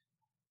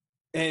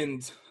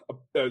 And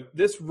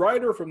this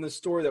writer from this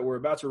story that we're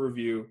about to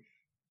review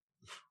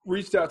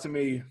reached out to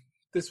me.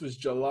 This was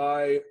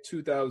July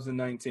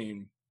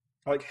 2019.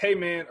 Like, hey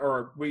man,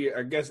 or we,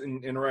 I guess,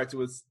 interacted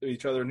with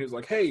each other, and he was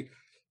like, hey,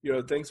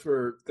 thanks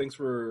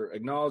for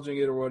acknowledging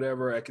it or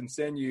whatever. I can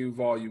send you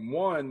volume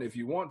 1 if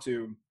you want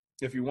to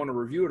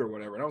review it or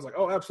whatever. And I was like,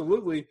 oh,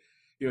 absolutely.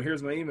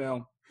 Here's my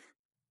email.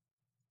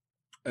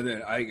 And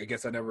then I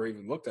guess I never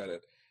even looked at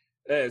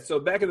it. So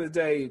back in the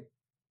day,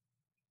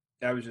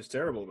 I was just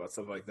terrible about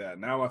stuff like that.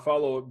 Now my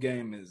follow-up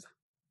game is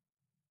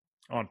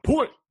on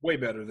point, way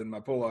better than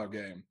my pull-out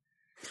game.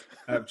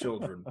 I have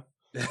children.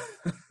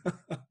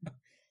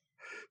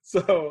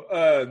 So,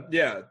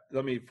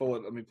 let me pull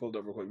it up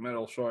real quick.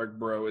 Metal Shark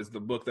Bro is the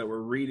book that we're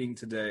reading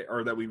today,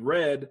 or that we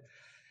read.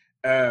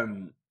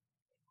 Kevin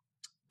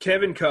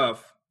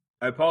Cuff,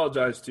 I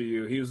apologize to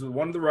you. He was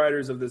one of the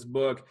writers of this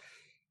book.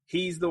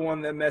 He's the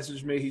one that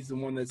messaged me. He's the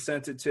one that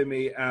sent it to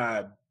me.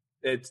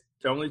 It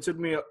only took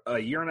me a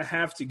year and a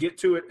half to get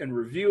to it and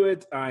review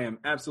it. I am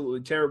absolutely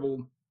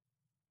terrible.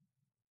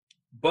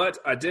 But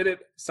I did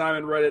it.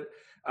 Simon read it.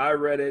 I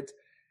read it.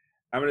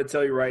 I'm going to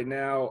tell you right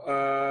now.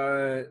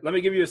 Let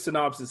me give you a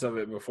synopsis of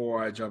it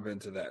before I jump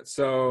into that.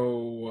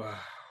 So,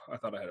 I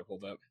thought I had it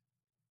pulled up.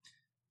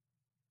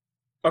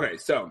 Okay,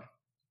 so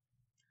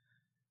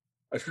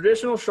a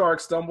traditional shark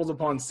stumbles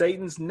upon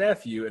Satan's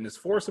nephew and is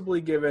forcibly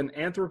given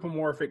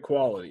anthropomorphic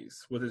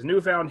qualities. With his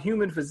newfound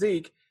human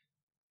physique,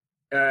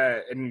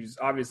 and he's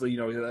obviously,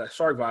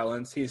 shark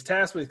violence, he's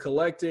tasked with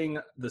collecting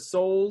the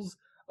souls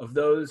of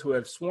those who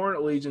have sworn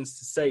allegiance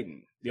to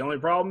Satan. The only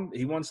problem,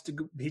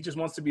 he just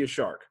wants to be a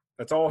shark.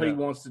 That's all he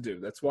wants to do.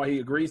 That's why he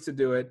agrees to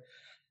do it.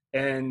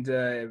 And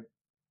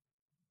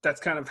that's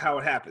kind of how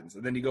it happens.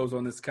 And then he goes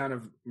on this kind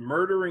of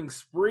murdering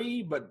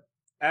spree, but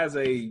as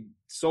a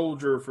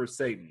soldier for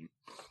Satan.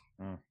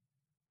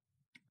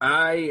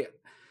 And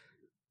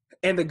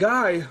the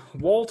guy,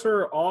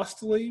 Walter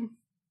Ostley,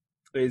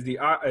 is the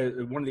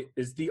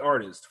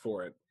artist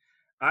for it.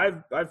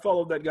 I've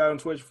followed that guy on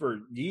Twitch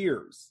for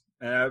years,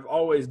 and I've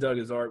always dug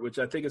his art, which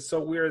I think is so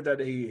weird that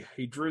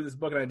he drew this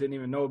book and I didn't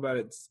even know about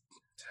it.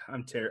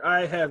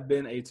 I have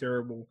been a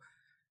terrible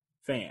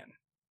fan,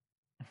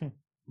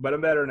 but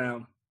I'm better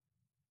now.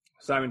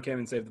 Simon came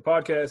and saved the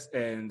podcast,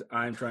 and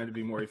I'm trying to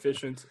be more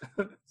efficient.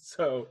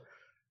 So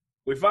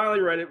we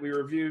finally read it. We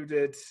reviewed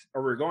it,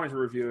 or we're going to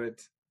review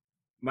it.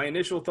 My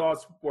initial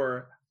thoughts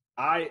were,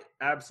 I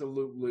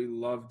absolutely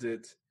loved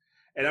it.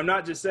 And I'm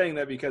not just saying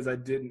that because I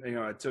didn't,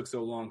 it took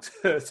so long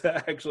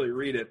to actually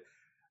read it.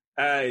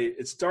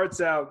 It starts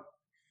out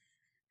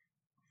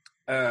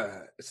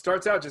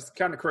just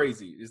kind of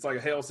crazy. It's like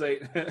a Hail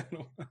Satan.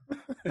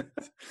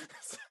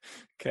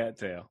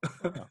 Cattail.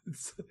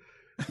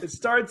 It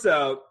starts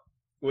out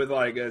with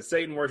like a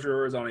Satan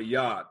worshippers on a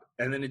yacht,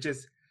 and then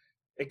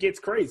it gets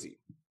crazy.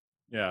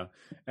 Yeah,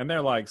 and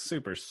they're like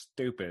super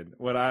stupid.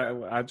 What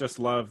I just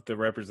love the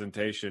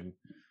representation.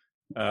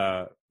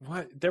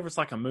 What there was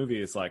like a movie.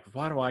 It's like,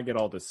 why do I get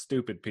all the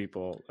stupid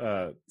people?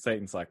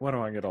 Satan's like, why do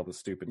I get all the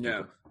stupid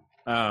people?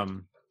 Yeah.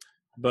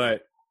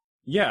 But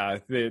yeah,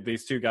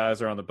 these two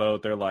guys are on the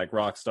boat. They're like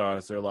rock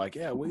stars. They're like,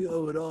 yeah, we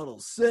owe it all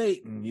to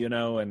Satan,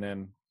 and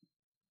then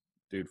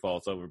dude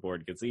falls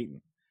overboard, gets eaten.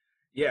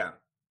 Yeah.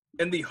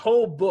 And the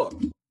whole book,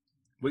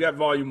 we got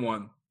volume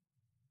 1.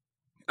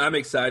 I'm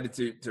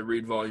excited to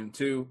read volume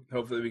 2.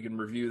 Hopefully we can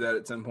review that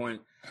at some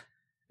point.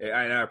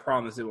 I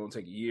promise it won't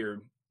take a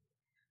year.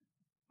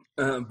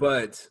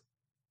 But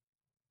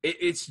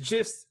it's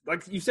just,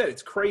 like you said,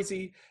 it's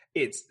crazy.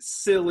 It's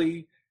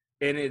silly.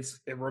 And it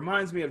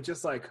reminds me of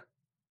just like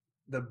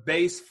the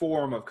base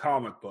form of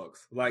comic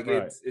books. Like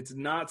right. It's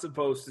not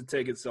supposed to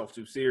take itself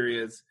too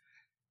serious.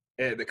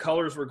 And the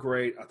colors were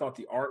great. I thought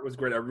the art was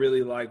great. I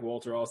really like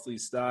Walter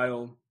Ostley's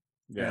style.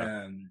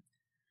 Yeah.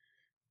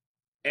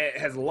 It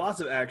has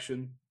lots of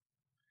action.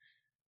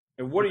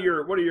 And what are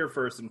your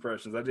first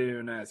impressions? I didn't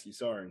even ask you.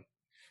 Sorry.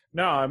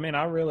 No, I mean,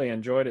 I really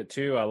enjoyed it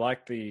too. I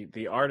like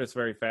the art is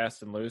very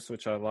fast and loose,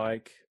 which I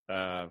like.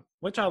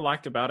 Which I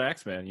liked about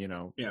X-Men.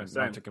 Yeah,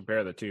 not to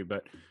compare the two,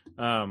 but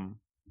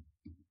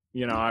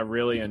I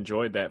really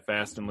enjoyed that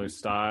fast and loose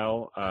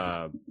style.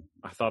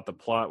 I thought the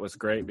plot was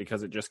great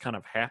because it just kind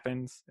of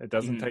happens. It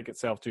doesn't take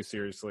itself too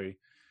seriously.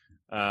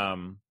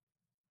 The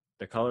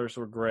colors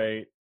were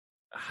great.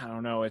 I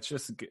don't know. It's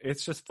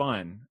just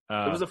fun.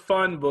 It was a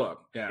fun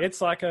book. Yeah.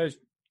 It's like a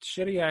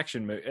shitty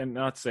action movie, and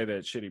not to say that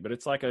it's shitty, but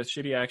it's like a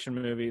shitty action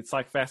movie. It's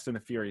like Fast and the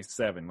Furious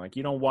 7. Like,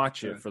 you don't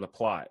watch it for the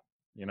plot.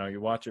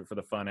 You watch it for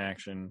the fun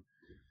action,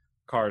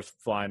 cars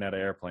flying out of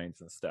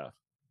airplanes and stuff.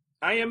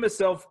 I am a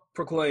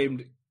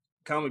self-proclaimed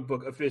comic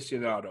book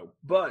aficionado,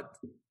 but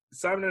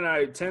Simon and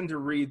I tend to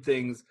read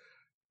things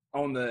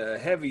on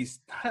the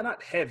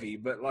not heavy,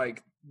 but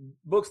like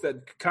books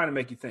that kind of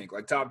make you think,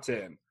 like Top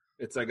 10.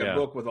 It's like a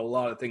book with a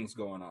lot of things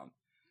going on.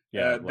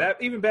 Yeah,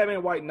 even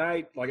Batman White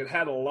Knight, like, it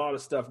had a lot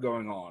of stuff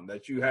going on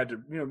that you had to,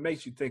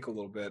 makes you think a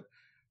little bit.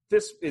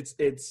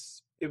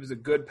 It was a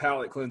good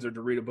palate cleanser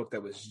to read a book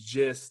that was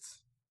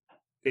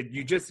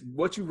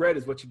what you read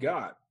is what you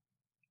got.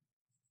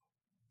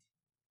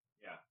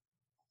 Yeah.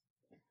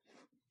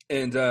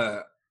 And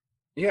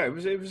it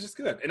was just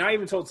good. And I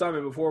even told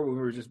Simon before when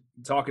we were just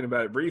talking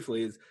about it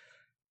briefly, is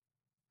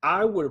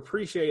I would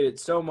appreciate it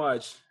so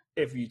much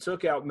if you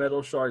took out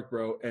Metal Shark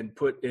Bro and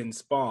put in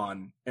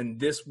Spawn, and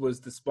this was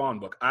the Spawn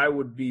book. I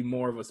would be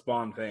more of a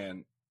Spawn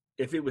fan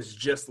if it was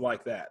just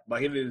like that.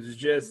 Like, if it was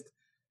just...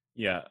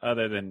 Yeah,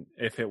 other than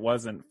if it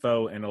wasn't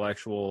faux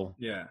intellectual...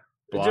 Yeah.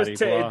 Blah.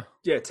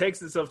 It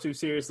takes itself too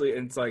seriously,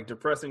 and it's like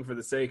depressing for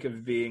the sake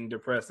of being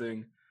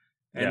depressing.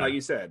 And like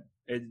you said,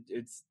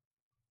 it's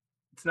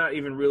not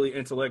even really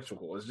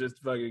intellectual. It's just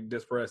fucking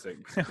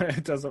depressing.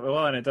 It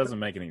doesn't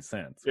make any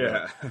sense.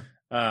 Yeah.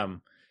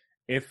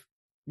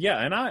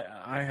 And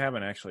I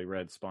haven't actually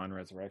read Spawn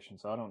Resurrection,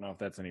 so I don't know if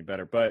that's any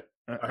better. But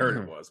I heard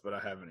it was, but I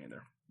haven't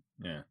either.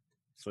 Yeah.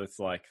 So it's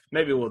like,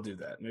 maybe we'll do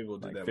that. Maybe we'll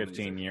do like that.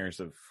 15 years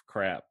of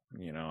crap.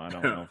 I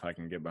don't know if I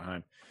can get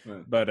behind.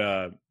 Right.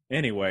 But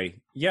anyway,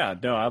 yeah,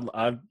 no,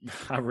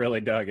 I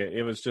really dug it.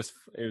 It was just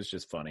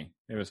funny.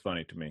 It was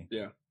funny to me.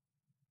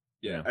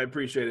 Yeah. I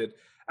appreciate it.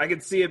 I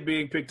could see it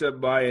being picked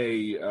up by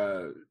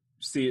a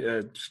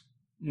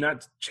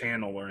not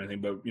channel or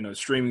anything, but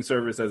streaming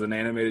service as an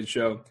animated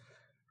show.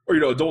 Or,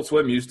 Adult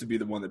Swim used to be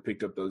the one that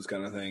picked up those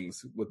kind of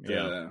things with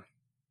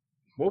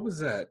what was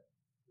that?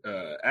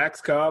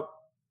 Axe Cop.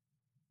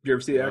 Did you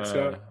ever see Axe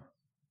Cop?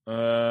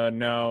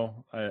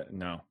 No.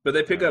 But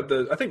they pick up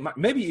I think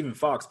maybe even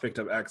Fox picked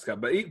up Axe Cop.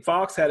 But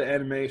Fox had an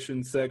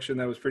animation section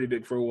that was pretty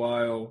big for a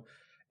while.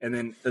 And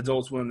then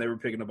Adult Swim, they were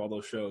picking up all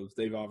those shows.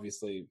 They've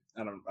obviously,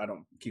 I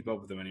don't keep up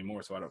with them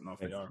anymore, so I don't know if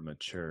they are.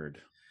 Matured.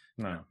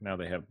 No, now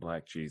they have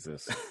Black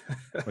Jesus,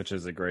 which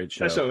is a great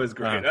show. That show is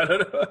great. I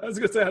don't know. I was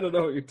gonna say I don't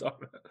know what you're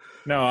talking about.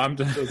 No, I'm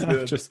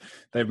just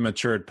they've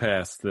matured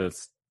past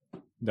this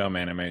dumb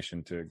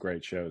animation to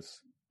great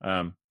shows.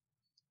 What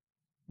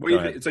do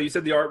you think? So you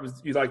said you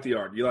like the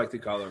art, you like the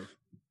color.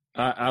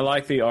 I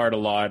like the art a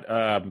lot.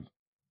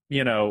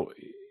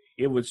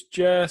 It was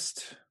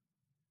just,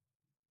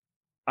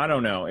 I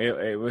don't know.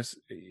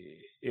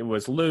 It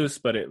was loose,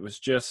 but it was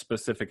just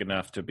specific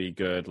enough to be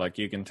good. Like,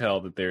 you can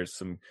tell that there's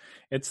some.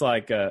 It's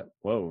like,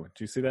 whoa!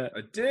 Did you see that?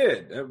 I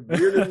did. That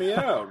weirded me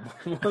out.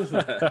 What was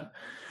that?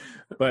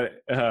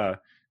 But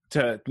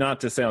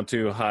not to sound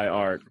too high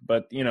art,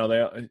 but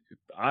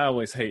I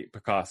always hate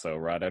Picasso,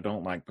 right? I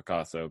don't like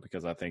Picasso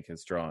because I think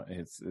his drawing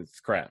it's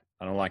crap.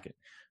 I don't like it.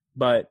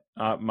 But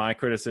my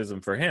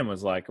criticism for him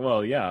was like,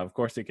 well, yeah, of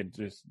course he could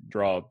just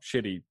draw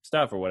shitty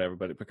stuff or whatever,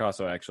 but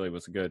Picasso actually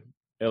was a good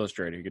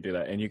illustrator who could do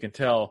that. And you can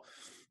tell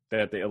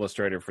that the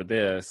illustrator for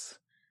this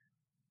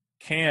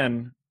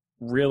can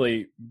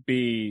really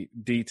be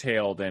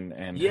detailed and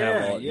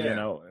have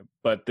all,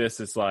 but this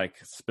is like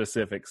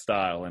specific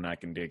style, and I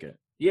can dig it.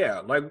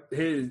 Yeah, like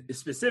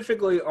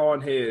specifically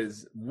on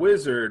his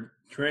wizard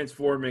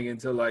transforming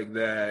into like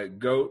that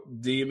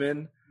goat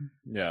demon.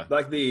 Yeah,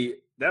 like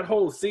that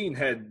whole scene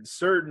had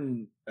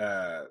certain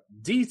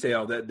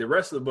detail that the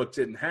rest of the book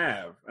didn't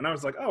have, and I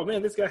was like, oh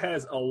man, this guy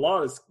has a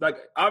lot of, like,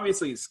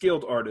 obviously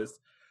skilled artist,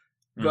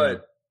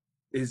 but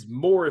is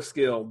more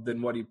skilled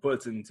than what he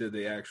puts into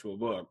the actual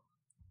book.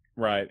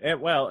 Right.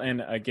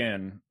 And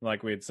again,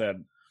 like we had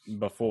said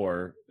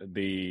before,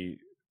 the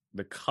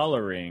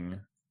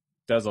coloring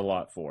does a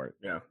lot for it.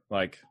 Yeah.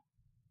 Like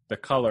the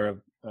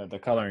coloring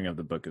of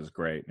the book is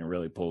great, and it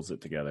really pulls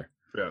it together.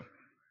 Yeah.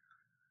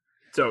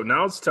 So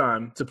now it's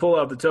time to pull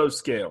out the toast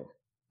scale.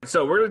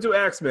 So we're going to do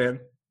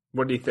Axeman.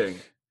 What do you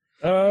think?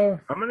 I'm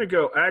going to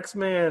go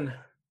Axeman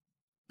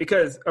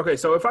because, okay,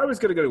 so if I was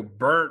going to go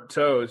burnt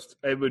toast,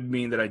 it would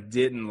mean that I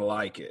didn't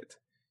like it.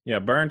 Yeah,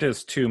 burnt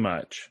is too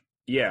much.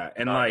 Yeah,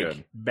 and not like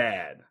good.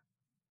 Bad.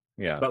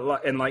 Yeah.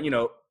 But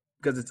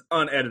because it's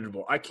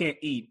uneditable. I can't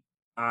eat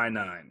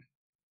I-9.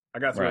 I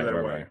got to throw that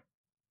away. Right.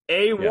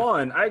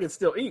 A1, I can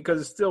still eat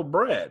because it's still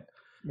bread.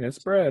 It's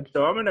bread.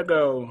 So I'm going to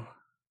go,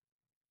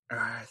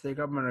 I think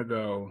I'm going to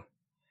go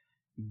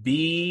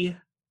B3,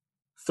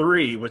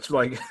 which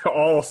like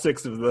all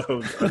 6 of those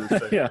are the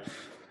same. Yeah.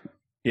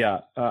 Yeah,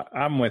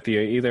 I'm with you.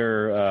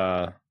 Either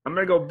I'm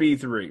going to go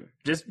B3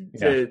 just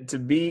to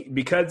be,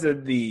 because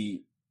of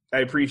the I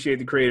appreciate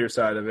the creator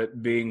side of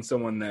it, being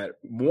someone that,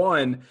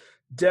 one,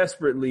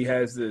 desperately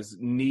has this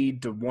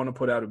need to want to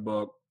put out a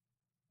book.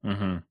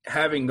 Mm-hmm.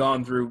 Having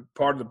gone through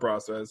part of the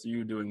process,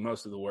 you doing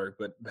most of the work,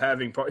 but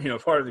having part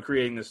of the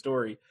creating the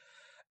story,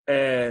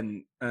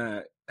 and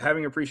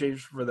having appreciation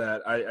for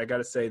that, I got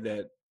to say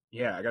that,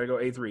 yeah, I got to go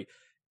A3.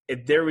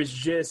 There was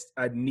just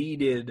I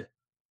needed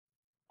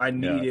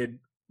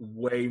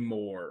way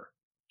more.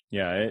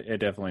 Yeah, it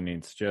definitely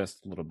needs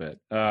just a little bit.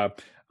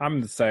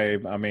 I'm the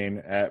same. I mean,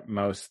 at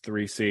most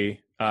 3C.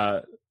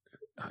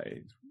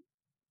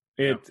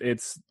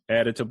 It's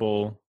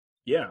editable.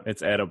 Yeah,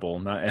 it's edible,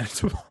 not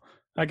editable.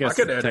 I guess I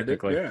could edit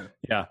technically. it,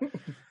 yeah.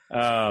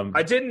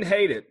 I didn't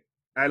hate it.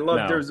 I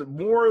loved. No. There's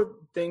more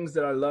things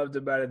that I loved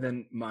about it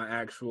than my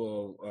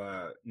actual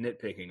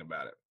nitpicking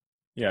about it.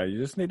 Yeah, you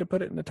just need to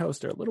put it in the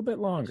toaster a little bit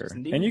longer, Just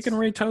needs- and you can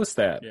retoast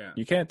that. Yeah.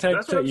 You can't take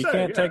That's what I'm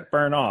saying, take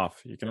burn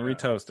off. You can Yeah.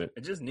 retoast it.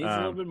 It just needs a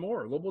little bit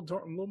more, a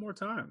little more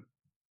time.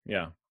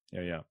 Yeah.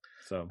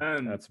 So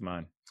that's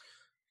mine.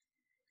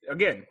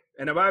 Again,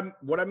 and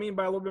what I mean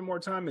by a little bit more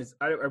time is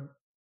I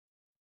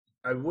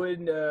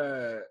would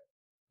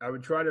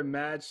try to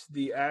match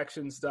the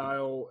action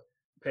style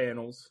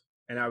panels,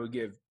 and I would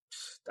give,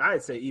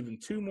 I'd say, even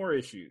 2 more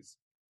issues.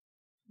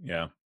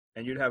 Yeah.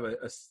 And you'd have a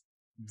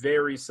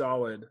very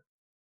solid,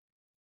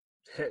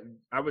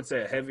 I would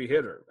say, a heavy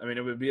hitter. I mean,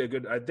 it would be a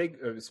good, I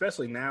think,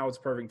 especially now, it's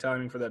perfect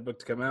timing for that book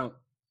to come out.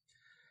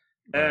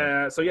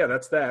 Right. So yeah,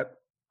 that's that.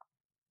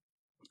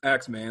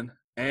 Axeman.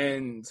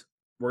 And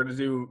we're going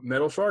to do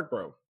Metal Shark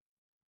Bro.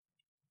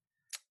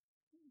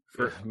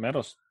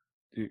 Metal.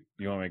 You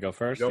want me to go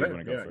first? Go You ahead.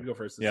 want to You go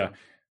first. Yeah.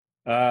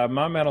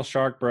 My Metal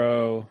Shark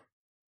Bro,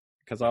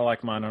 because I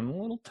like mine on a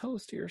little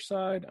toastier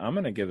side, I'm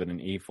going to give it an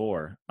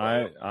E4.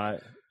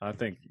 I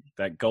think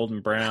that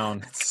golden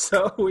brown. It's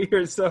so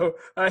weird. So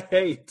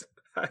I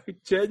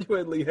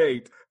genuinely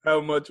hate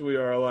how much we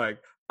are alike.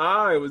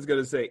 I was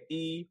going to say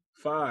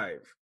E5.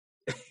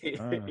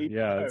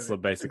 Yeah, it's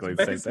basically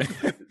It's the same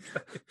thing.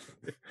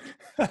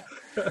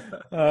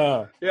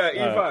 Yeah,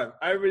 E5.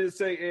 I would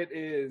say it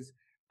is.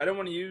 I don't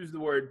want to use the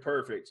word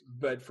perfect,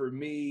 but for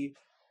me,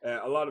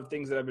 a lot of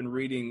things that I've been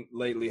reading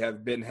lately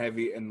have been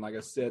heavy. And like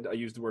I said, I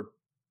used the word,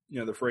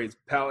 the phrase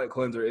palate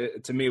cleanser.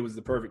 To me, it was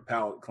the perfect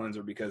palate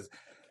cleanser because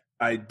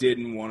I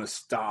didn't want to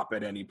stop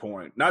at any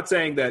point. Not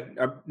saying that,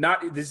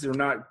 we're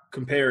not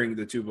comparing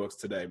the 2 books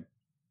today.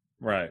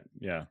 Right.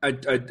 Yeah.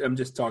 I'm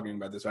just talking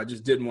about this. I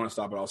just didn't want to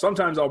stop at all.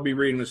 Sometimes I'll be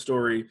reading a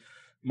story,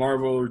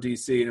 Marvel or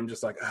DC, and I'm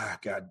just like,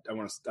 God,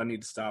 I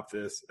need to stop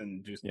this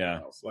and do something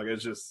else. Like,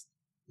 it's just,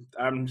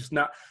 I'm just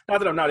not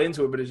that I'm not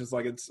into it, but it's just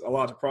like, it's a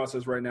lot to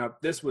process right now.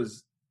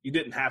 You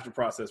didn't have to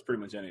process pretty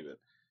much any of it.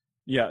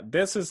 Yeah.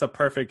 This is a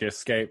perfect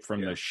escape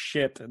from the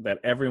shit that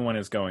everyone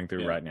is going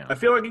through right now. I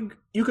feel like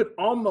you could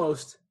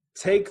almost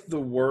take the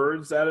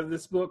words out of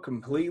this book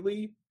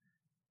completely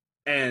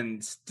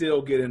and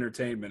still get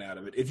entertainment out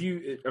of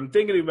it. I'm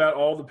thinking about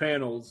all the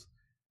panels,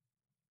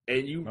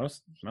 and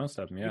most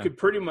of them, you could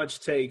pretty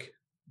much take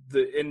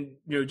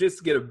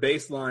just get a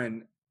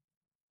baseline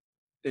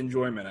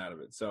enjoyment out of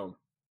it. So,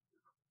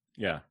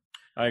 yeah,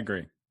 I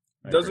agree.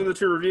 Those are the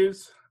 2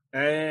 reviews.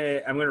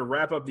 I'm going to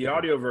wrap up the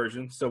audio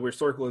version. So we're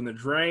circling the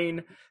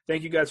drain.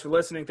 Thank you guys for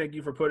listening. Thank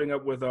you for putting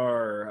up with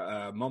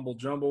our mumble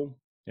jumble.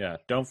 Yeah,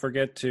 don't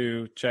forget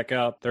to check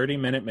out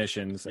 30-minute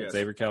missions at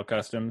Xavier Cal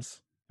Customs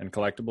and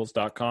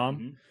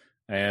collectibles.com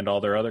and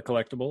all their other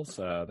collectibles.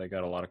 They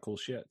got a lot of cool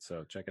shit,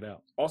 so check it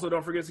out. Also,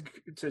 don't forget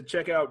to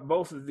check out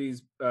both of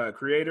these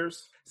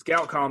creators,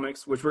 Scout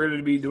Comics, which we're going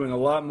to be doing a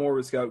lot more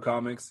with Scout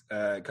Comics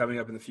coming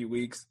up in a few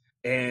weeks,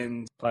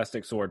 and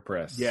Plastic Sword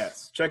Press.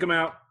 Yes, check them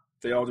out.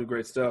 They all do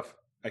great stuff.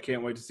 I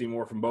can't wait to see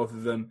more from both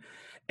of them.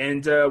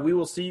 And we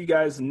will see you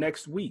guys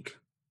next week.